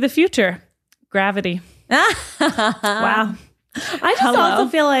 I see the future. Gravity. Wow. I just also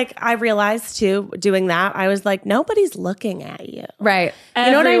feel like I realized too, doing that, I was like, nobody's looking at you. Right.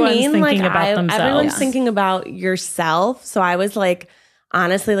 You know what I Everyone's mean? thinking Like about themselves. everyone's thinking about yourself. So I was like,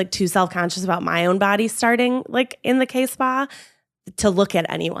 honestly, like too self-conscious about my own body starting like in the K-spa to look at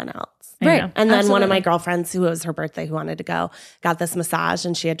anyone else. I Right. know. And then one of my Absolutely. girlfriends, who it was her birthday, who wanted to go, got this massage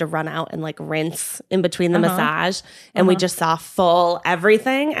and she had to run out and like rinse in between the massage. And we just saw full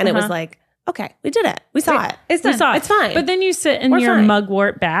everything. And it was like, okay, we did it. We saw it. It's We done. saw it. It's fine. But then you sit in We're your fine.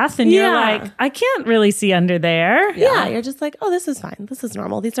 mugwort bath and you're Yeah. like, I can't really see under there. Yeah, you're just like, oh, this is fine. This is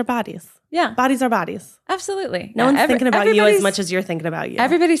normal. These are bodies. Yeah. Bodies are bodies. Absolutely. No Yeah, one's thinking about you as everybody's- much as you're thinking about you.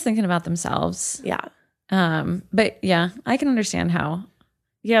 Everybody's thinking about themselves. Yeah. But yeah, I can understand how.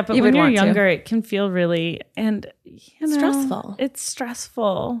 Yeah, but You when would you're want to. younger, it can feel really Stressful. It's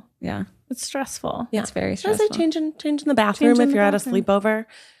stressful. Yeah. It's stressful. Yeah. It's very I stressful. say change in the bathroom Change in if the you're bathroom. at a sleepover,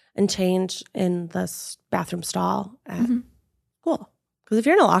 and change in the bathroom stall at school. Because if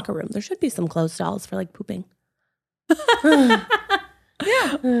you're in a locker room, there should be some closed stalls for like pooping.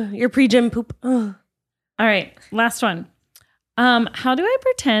 Your pre-gym poop. All right, last one. How do I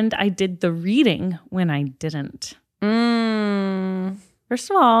pretend I did the reading when I didn't? First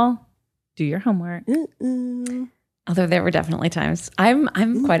of all, do your homework. Although there were definitely times I'm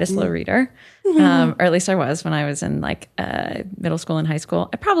quite a slow reader, or at least I was when I was in like middle school and high school.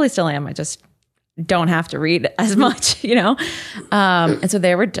 I probably still am. I just don't have to read as much, you know? And so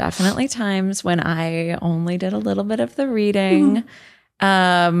there were definitely times when I only did a little bit of the reading.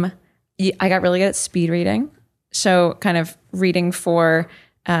 I got really good at speed reading. So kind of reading for,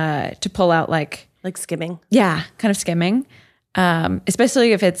 to pull out like skimming. Yeah, kind of skimming.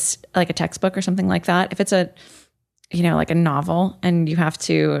 Especially if it's like a textbook or something like that. If it's a, you know, like a novel and you have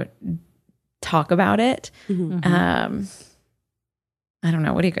to talk about it. I don't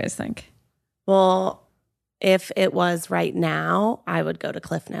know. What do you guys think? Well, if it was right now, I would go to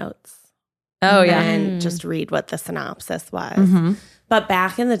Cliff Notes. Oh, yeah. And just read what the synopsis was. But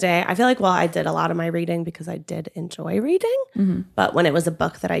back in the day, I feel like, well, I did a lot of my reading because I did enjoy reading. But when it was a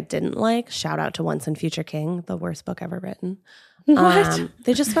book that I didn't like, shout out to Once and Future King, the worst book ever written. What?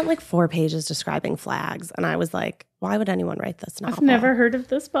 They just spent like 4 pages describing flags. And I was like, why would anyone write this novel? I've never heard of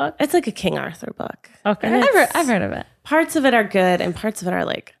this book. It's like a King Arthur book. Okay. And I've heard of it. parts of it are good and parts of it are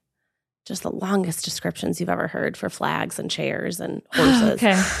like just the longest descriptions you've ever heard for flags and chairs and horses.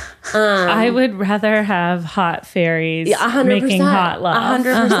 Okay. I would rather have hot fairies 100%, making hot love.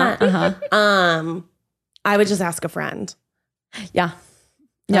 100%. I would just ask a friend. Yeah.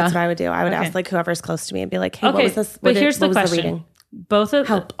 That's what I would do. I would Okay. ask like whoever's close to me and be like, hey, Okay, what was this? but here's the what was question.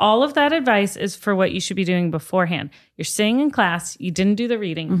 reading? All of that advice is for what you should be doing beforehand. You're sitting in class, you didn't do the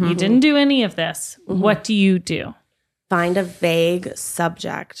reading, you didn't do any of this. What do you do? Find a vague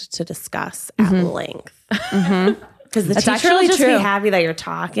subject to discuss at length. Because the That's teacher will actually just true. be happy that you're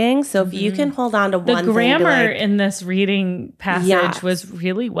talking. So if you can hold on to The one thing, grammar be like, in this reading passage Yes. was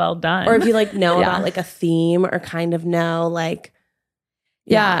really well done. or if you like know Yeah. about like a theme or kind of know like,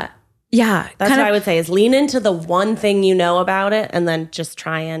 Yeah. that's kind what of, I would say is lean into the one thing you know about it and then just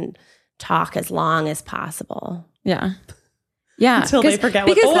try and talk as long as possible. Yeah. Yeah. Until they 'Cause- forget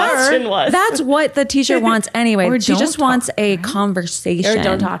what the because that's- question was. That's what the teacher wants anyway. Or She don't just wants talk, a right? conversation. Or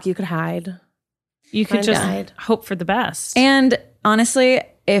don't talk, you could hide. you could Find just out. hope for the best. And honestly,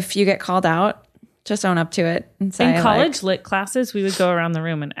 if you get called out, just own up to it and say, in college like, lit classes, we would go around the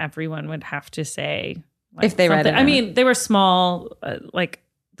room and everyone would have to say like, If they read something. it I or mean, they were small, like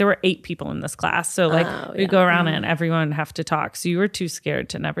there were 8 people in this class. So like we'd go around and everyone would have to talk. So you were too scared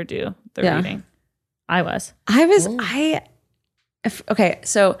to never do the Yeah. reading. I was. okay,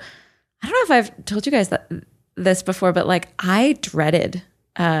 so I don't know if I've told you guys this before, but like I dreaded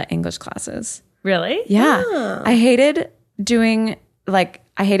English classes. Really? Yeah. I hated doing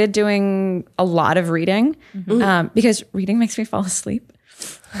a lot of reading because reading makes me fall asleep.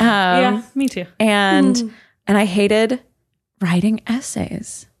 Yeah, me too. And I hated writing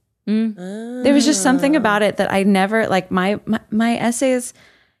essays. There was just something about it that I never like my essays,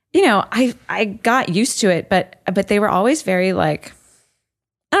 you know, I got used to it, but they were always very like,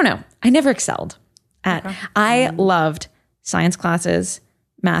 I don't know. I never excelled at. I loved science classes,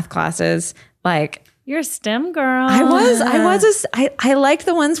 math classes, like You're a STEM girl. I liked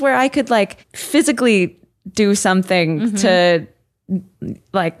the ones where I could like physically do something to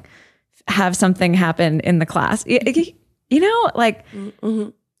like have something happen in the class. You know, like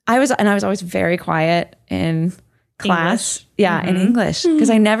I was always very quiet in class. English. Yeah, in English because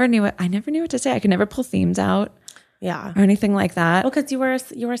I never knew what to say. I could never pull themes out Yeah. or anything like that. Well, because you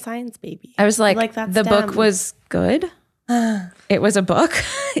were a science baby. I was like that the book STEM. was good. It was a book,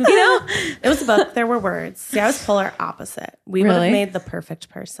 you know? It was a book. There were words. See, I was polar opposite. We would Really? have made the perfect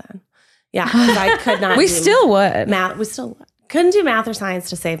person. Yeah, 'cause I could not. We do still would. math. We still couldn't do math or science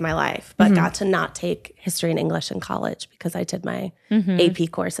to save my life, but got to not take history and English in college because I did my AP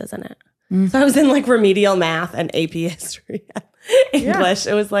courses in it. So I was in like remedial math and AP history, and English.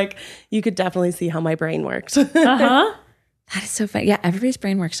 It was like you could definitely see how my brain worked. Uh-huh. That is so funny. Yeah, everybody's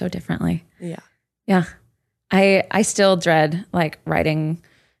brain works so differently. Yeah. Yeah. I still dread like writing,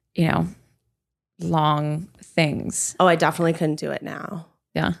 you know, long things. Oh, I definitely couldn't do it now.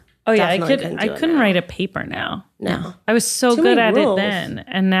 Yeah. Oh yeah, Definitely I do it couldn't now. wite a paper now. No. I was so Too good many at rules. it then.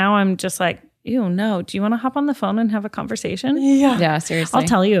 And now I'm just like, ew, no. Do you want to hop on the phone and have a conversation? Yeah. Yeah, seriously. I'll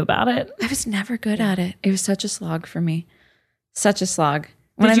tell you about it. I was never good at it. It was such a slog for me. Such a slog.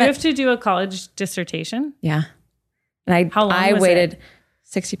 Did you have to do a college dissertation? Yeah. And How long I was waited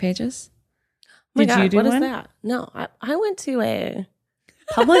 60 pages. Oh my Did God, you do what one? is that? No, I went to a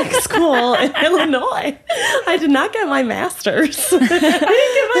public school in Illinois. I did not get my master's. I didn't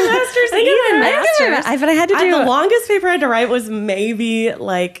get my master's either. But I had to do The longest paper I had to write was maybe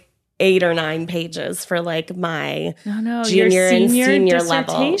like 8 or 9 pages for like my your junior and senior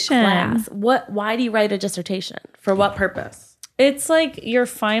level dissertation. class. Why do you write a dissertation? For what purpose? It's like your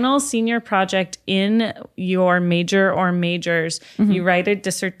final senior project in your major or majors. You write a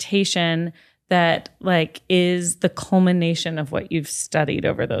dissertation that like is the culmination of what you've studied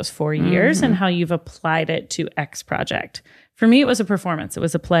over those 4 years and how you've applied it to X project. For me, it was a performance. It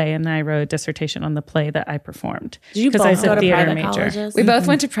was a play, and I wrote a dissertation on the play that I performed. Did you because I both was go a to theater private major. colleges? We both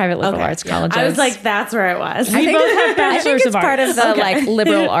went to private liberal arts colleges. I was like, that's where I was. We both have I bachelors think it's of part arts. of the like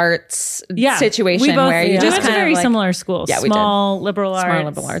liberal arts situation we both, where you we just went to kind very of like, similar schools. Yeah, we did. Small liberal arts. smart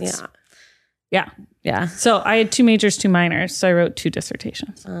liberal arts. Yeah. Yeah. Yeah. So I had 2 majors, 2 minors. So I wrote 2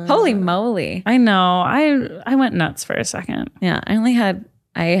 dissertations. Holy moly. I know. I went nuts for a second. Yeah.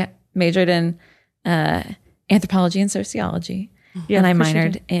 I majored in anthropology and sociology. Yeah, and I of course you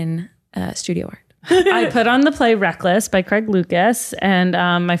minored in studio art. I put on the play Reckless by Craig Lucas, and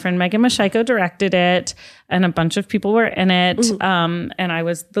my friend Megan Mashiko directed it, and a bunch of people were in it, and I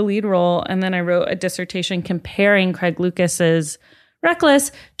was the lead role. And then I wrote a dissertation comparing Craig Lucas's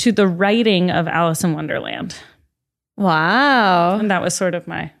Reckless to the writing of Alice in Wonderland. Wow. And that was sort of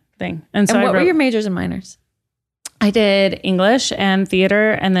my thing. And so And I what wrote, were your majors and minors? I did English and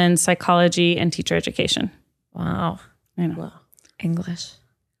theater, and then psychology and teacher education. Wow. I know. Wow. English.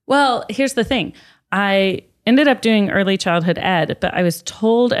 Well, here's the thing. I ended up doing early childhood ed, but I was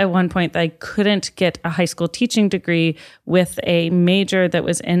told at one point that I couldn't get a high school teaching degree with a major that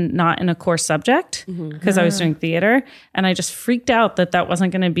was not in a core subject because I was doing theater. And I just freaked out that that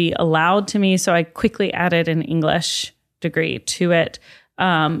wasn't going to be allowed to me. So I quickly added an English degree to it.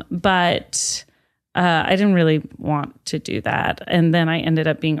 But I didn't really want to do that. And then I ended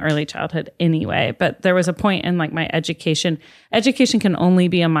up being early childhood anyway. But there was a point in like my education can only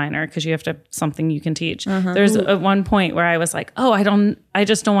be a minor because you have to have something you can teach. There's at one point where I was like, I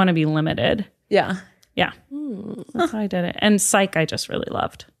just don't want to be limited. Yeah. Yeah. That's how I did it. And psych, I just really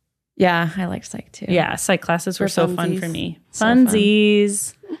loved. Yeah. I like psych too. Yeah. Psych classes were so fun funsies. for me. So fun.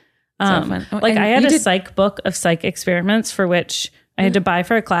 Funsies. fun. Oh, Like and I had you a did- psych book of psych experiments for which I had to buy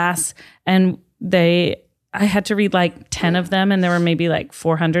for a class, and I had to read like 10 of them, and there were maybe like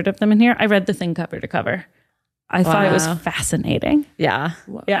 400 of them in here. I read the thing cover to cover. I thought it was Wow. fascinating. Yeah.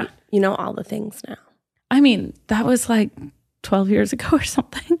 Yeah. You know all the things now. I mean, that was like 12 years ago or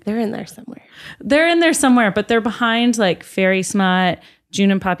something. They're in there somewhere. They're in there somewhere, but they're behind like Fairy Smut, June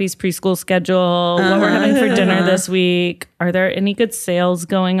and Poppy's preschool schedule, what we're having for dinner this week. Are there any good sales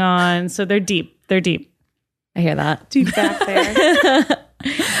going on? So they're deep. They're deep. I hear that. Deep back there.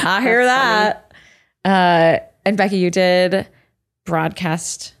 I hear that. And Becky, you did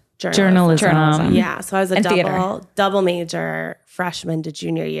broadcast Journalism. Yeah. So I was a And double major freshman to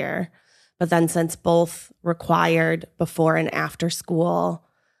junior year. But then since both required before and after school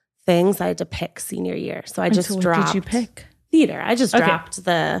things, I had to pick senior year. So I just So what dropped did you pick? theater. I just Okay. dropped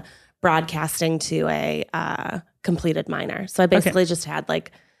the broadcasting to a completed minor. So I basically just had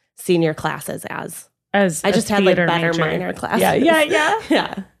like senior classes as As I a just had like theater better major. minor classes. Yeah.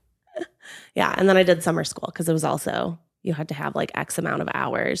 yeah. Yeah. And then I did summer school because it was also, you had to have like X amount of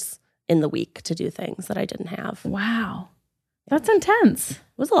hours in the week to do things that I didn't have. It Wow. That's intense.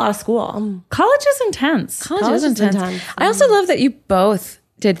 was a lot of school. College is intense. College is is intense. intense. I also love that you both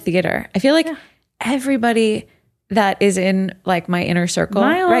did theater. I feel like everybody that is in like my inner circle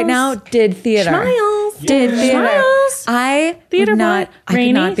Miles. right now did theater. Miles. Did theater. Miles. I Theater would not. boy. I could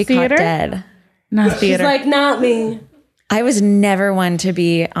Rainy not be theater. caught dead. Not She's theater. like, not me. I was never one to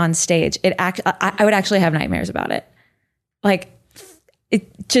be on stage. I would actually have nightmares about it. Like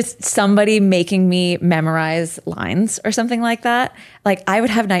it just somebody making me memorize lines or something like that. Like I would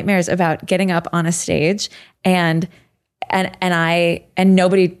have nightmares about getting up on a stage and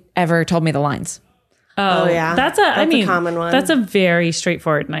nobody ever told me the lines. Oh, yeah. That's a common one. That's a very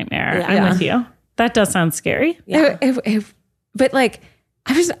straightforward nightmare. Yeah. I'm with you. That does sound scary. Yeah. But like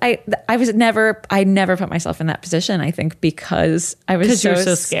I never put myself in that position, I think, because I was 'Cause so, you're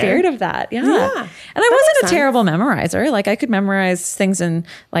so scared of that. Yeah. Yeah. And I wasn't a sense. terrible memorizer. Like I could memorize things in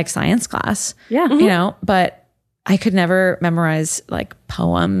like science class. Yeah. You know, but I could never memorize like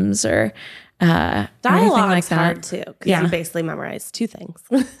poems or anything Dialogue's like that. hard too, because Yeah. you basically memorize 2 things.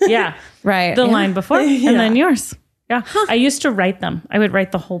 Yeah. Right. The yeah. line before and then yours. Yeah. I used to write them. I would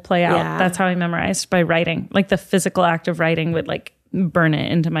write the whole play out. Yeah. That's how I memorized, by writing. Like the physical act of writing would like burn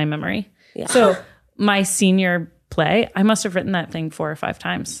it into my memory. Yeah. So my senior play, I must have written that thing 4 or 5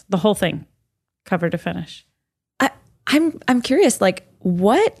 times. The whole thing, cover to finish. I'm curious, like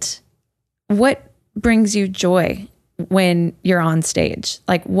what brings you joy when you're on stage?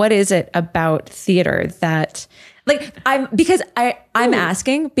 Like, what is it about theater that, like, I'm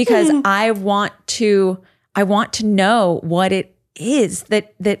asking because I want to know what it is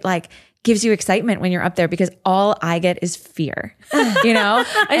that like gives you excitement when you're up there, because all I get is fear, you know?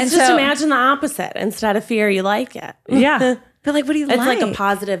 It's just imagine the opposite. Instead of fear, you like it. Yeah. But like, what do you like? It's like a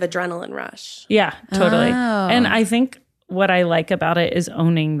positive adrenaline rush. Yeah, totally. Oh. And I think what I like about it is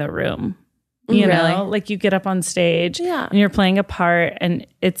owning the room. You know, Really? like you get up on stage Yeah. and you're playing a part, and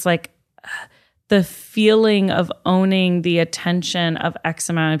it's like the feeling of owning the attention of X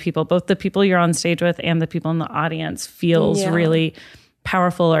amount of people, both the people you're on stage with and the people in the audience, feels really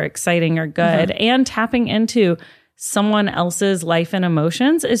powerful or exciting or good. And tapping into someone else's life and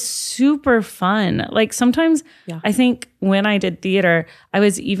emotions is super fun. Like sometimes I think when I did theater, I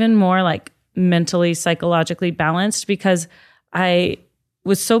was even more like mentally, psychologically balanced, because I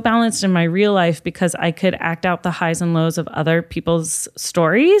was so balanced in my real life because I could act out the highs and lows of other people's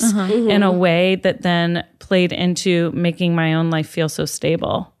stories in a way that then played into making my own life feel so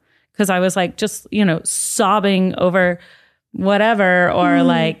stable. Because I was like, just, you know, sobbing over whatever, or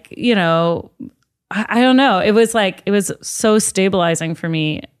like, you know, I don't know. It was so stabilizing for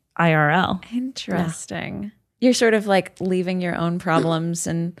me IRL. Interesting. You're sort of like leaving your own problems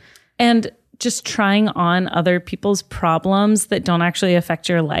and just trying on other people's problems that don't actually affect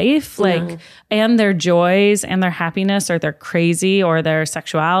your life, like, and their joys and their happiness, or their crazy, or their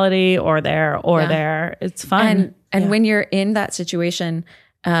sexuality, or their, it's fun. And when you're in that situation,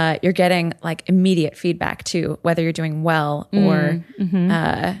 you're getting like immediate feedback too, whether you're doing well or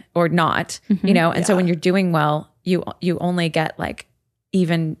not, you know? And so when you're doing well, you only get like you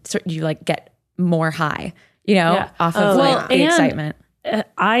like get more high, you know, off of like the excitement.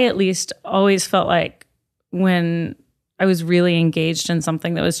 I at least always felt like when I was really engaged in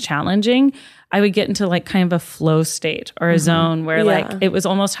something that was challenging, I would get into like kind of a flow state or a zone where like it was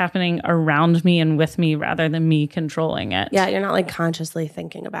almost happening around me and with me rather than me controlling it. Yeah, you're not like consciously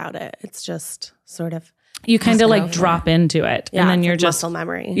thinking about it. It's just sort of you kind of like drop into it, and then you're just muscle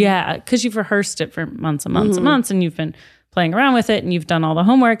memory. Yeah, because you've rehearsed it for months and months and months, and you've been playing around with it, and you've done all the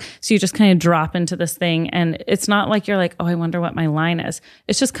homework. So you just kind of drop into this thing, and it's not like you're like, oh, I wonder what my line is.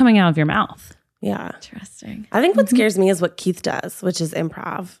 It's just coming out of your mouth. Yeah. Interesting. I think what scares me is what Keith does, which is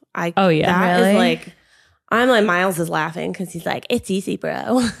improv. That Really? is like, I'm like, Miles is laughing because he's like, it's easy,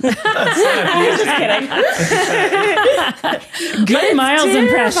 bro. Good Miles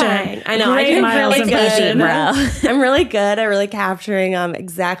impression. I know. Great I do Miles really impression. good, bro. I'm really good at really capturing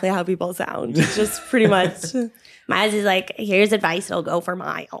exactly how people sound. Just pretty much. Miles is like, here's advice that'll go for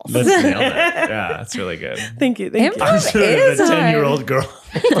Miles. Let's nail it. Yeah, that's really good. Thank you. I'm sure is the hard. 10-year-old girl.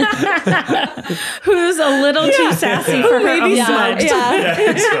 Who's a little too sassy for her own blood.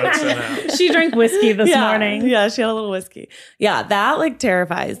 She drank whiskey this morning. Yeah, she had a little whiskey. Yeah, that like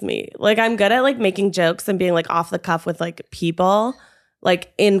terrifies me. Like I'm good at like making jokes and being like off the cuff with like people,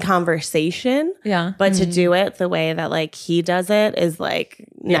 like in conversation. Yeah. But to do it the way that like he does it is like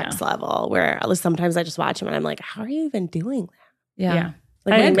next level, where at least sometimes I just watch him and I'm like, how are you even doing that? Yeah.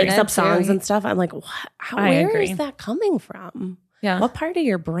 Like I when he agree. makes up songs and stuff, I'm like, what? Where agree. is that coming from? Yeah. What part of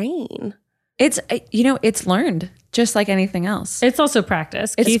your brain? It's, you know, it's learned just like anything else. It's also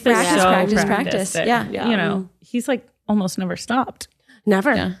practice. It's Keith practice, is so practice, practiced practice. that, Yeah. You know, he's like almost never stopped.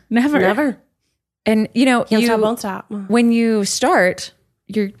 Never. Yeah. Never. And, you know, Can't stop, won't stop. when you start,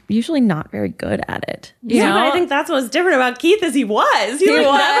 you're usually not very good at it. You Yeah, know? but I think that's what was different about Keith is he like never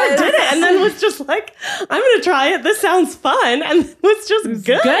was. did it, and then was just like, I'm gonna try it. This sounds fun, and was just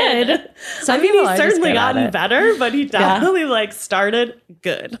good. Some I mean, people he's are just certainly good at gotten it. better, but he definitely like started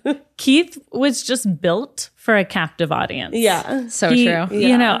good. Keith was just built for a captive audience. Yeah. So He- true.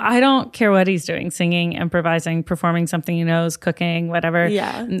 You know, I don't care what he's doing, singing, improvising, performing something he knows, cooking, whatever,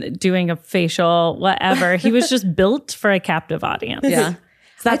 Yeah. doing a facial, whatever. He was just built for a captive audience. Yeah.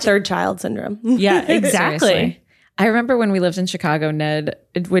 It's that third child syndrome. Yeah, exactly. Seriously. I remember when we lived in Chicago, Ned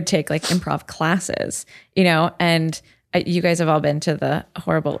would take like improv classes, you know, and you guys have all been to the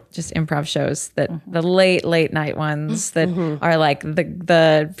horrible just improv shows that the late night ones that are like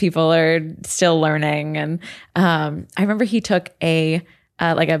the people are still learning. And I remember he took a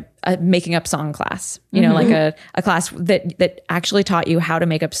making up song class, you know, like a class that actually taught you how to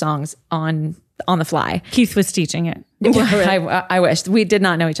make up songs on the fly. Keith was teaching it. I wish. We did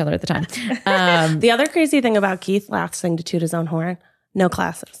not know each other at the time. The other crazy thing about Keith, last thing to toot his own horn, no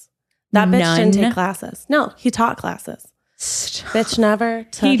classes. That bitch didn't take classes. No, he taught classes. Bitch never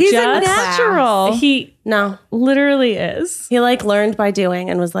took He's a a natural. class. He No, literally is. he like learned by doing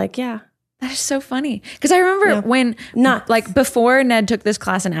and was like, yeah, That is so funny. Because I remember when, Nuts. like before Ned took this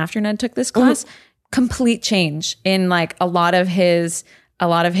class and after Ned took this class, complete change in like a lot of his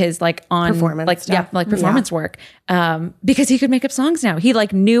like on Performance like stuff. like performance work, because he could make up songs now. He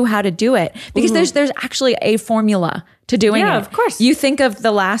like knew how to do it because there's actually a formula to doing it. Yeah, of course. You think of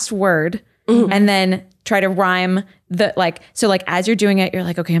the last word and then try to rhyme the like. So like as you're doing it, you're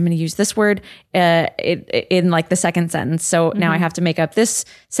like, okay, I'm going to use this word in like the second sentence. So now I have to make up this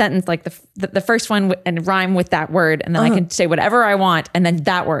sentence like the first one and rhyme with that word, and then I can say whatever I want and then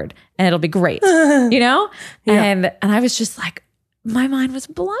that word, and it'll be great. You know? And I was just like, my mind was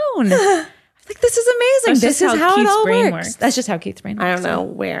blown. I was like, this is amazing. That's This just is how how it Keith's all brain works. works. That's just how Keith's brain works. I don't know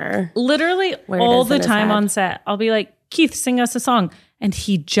where. Literally it all is the in his time head. on set, I'll be like, Keith, sing us a song. And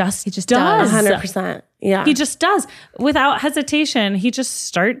he just does. does. 100%. Yeah. He just does. Without hesitation, he just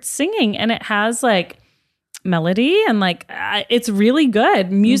starts singing. And it has like melody and like, it's really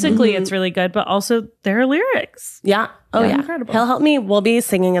good. Musically, it's really good. But also there are lyrics. Yeah. Oh, yeah. Incredible. He'll help me. We'll be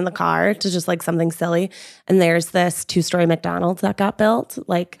singing in the car to just like something silly. And there's this 2-story McDonald's that got built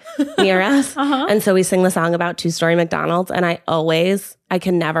like near us. And so we sing the song about 2-story McDonald's. And I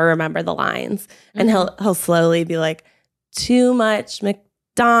can never remember the lines. And he'll slowly be like, too much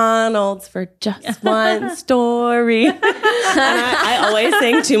McDonald's for just one story. And I always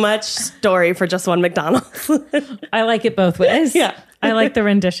sing too much story for just one McDonald's. I like it both ways. Yeah. I like the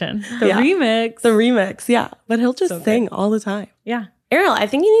rendition, the remix. The remix, yeah. But he'll just sing all the time. Yeah. Ariel, I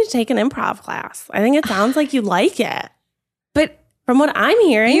think you need to take an improv class. I think it sounds like you like it. But From what I'm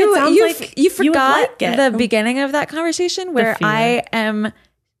hearing, it sounds like you would forgot like it. the beginning of that conversation where fear. I am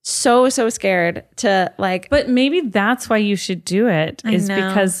so scared to like. But maybe that's why you should do it, I is know.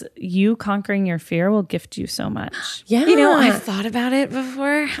 because you conquering your fear will gift you so much. Yeah. You know, I've thought about it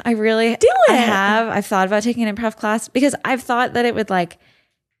before. I really Do it. I've thought about taking an improv class because I've thought that it would like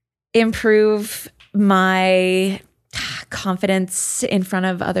improve my confidence in front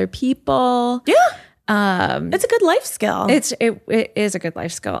of other people. Yeah. Um, It's a good life skill. it is a good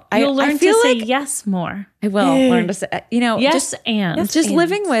life skill. You'll I learn feel to say like yes more. I will learn to say, you know, Yes, just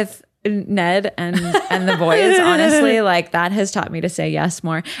living with Ned and the boys, honestly, like that has taught me to say yes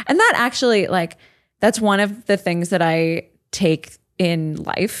more. And that actually, like, that's one of the things that I take in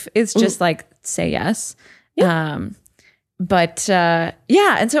life is just like say yes. Yeah. But I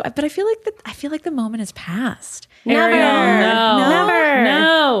feel like the moment has passed. Never. No. Never.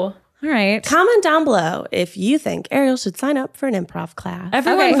 No. All right. Comment down below if you think Ariel should sign up for an improv class.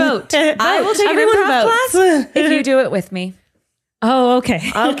 Everyone vote. I will take an Everyone improv votes. class if you do it with me. Oh, okay.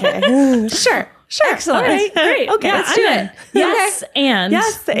 Okay. Sure. Excellent. All right, great. Okay, let's do it. Yes, and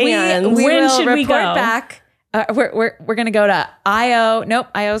Yes, and we When will should we report go? back. We're gonna go to IO. Nope,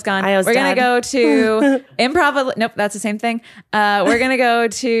 IO's gone. IO's we're gonna dead. go to Improv. Nope, that's the same thing. We're gonna go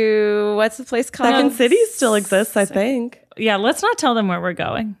to what's the place called? Second City still exists, I think. yeah, let's not tell them where we're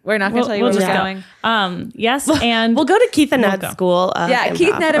going. We're not gonna tell you we'll where we're just go. going. Yes, and We'll go to Keith and We'll Ned's go. school. Of Yeah, improv.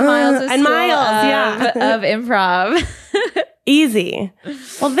 Keith, Ned, and Miles' and school Miles. of improv. Easy.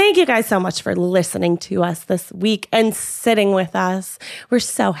 Well, thank you guys so much for listening to us this week and sitting with us. We're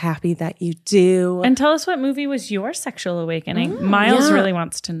so happy that you do. and tell us what movie was your sexual awakening. Miles yeah. really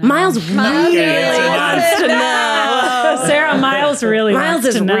wants to know. Miles really wants to know. Sarah, Miles really Miles wants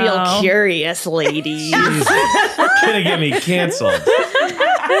is to know. real curious, ladies. Gonna get me canceled.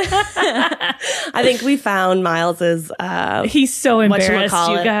 I think we found Miles's He's so embarrassed,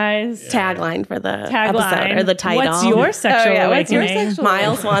 Whatchamacallit? you guys. tagline for the Tagline episode or the title. What's your sexual What's your awakening? sexual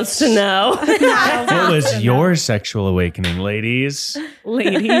Miles wants to know. What was your sexual awakening, ladies?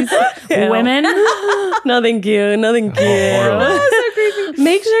 Ladies, women. No, thank you. No, thank you. Horrible.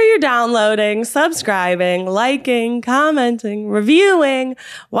 Make sure you're downloading, subscribing, liking, commenting, reviewing,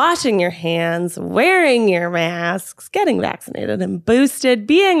 washing your hands, wearing your masks, getting vaccinated and boosted,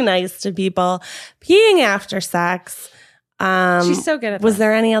 being nice to people, peeing after sex. She's so good at Was this.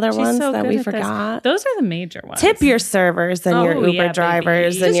 there any other She's ones so that good we at this. forgot? Those are the major ones. Tip your servers and your Oh, Uber yeah, baby.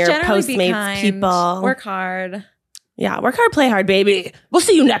 drivers and Just your generally be Postmates kind, people. Work hard. Yeah, work hard, play hard, baby. We'll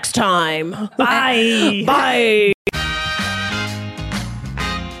see you next time. Bye. Bye.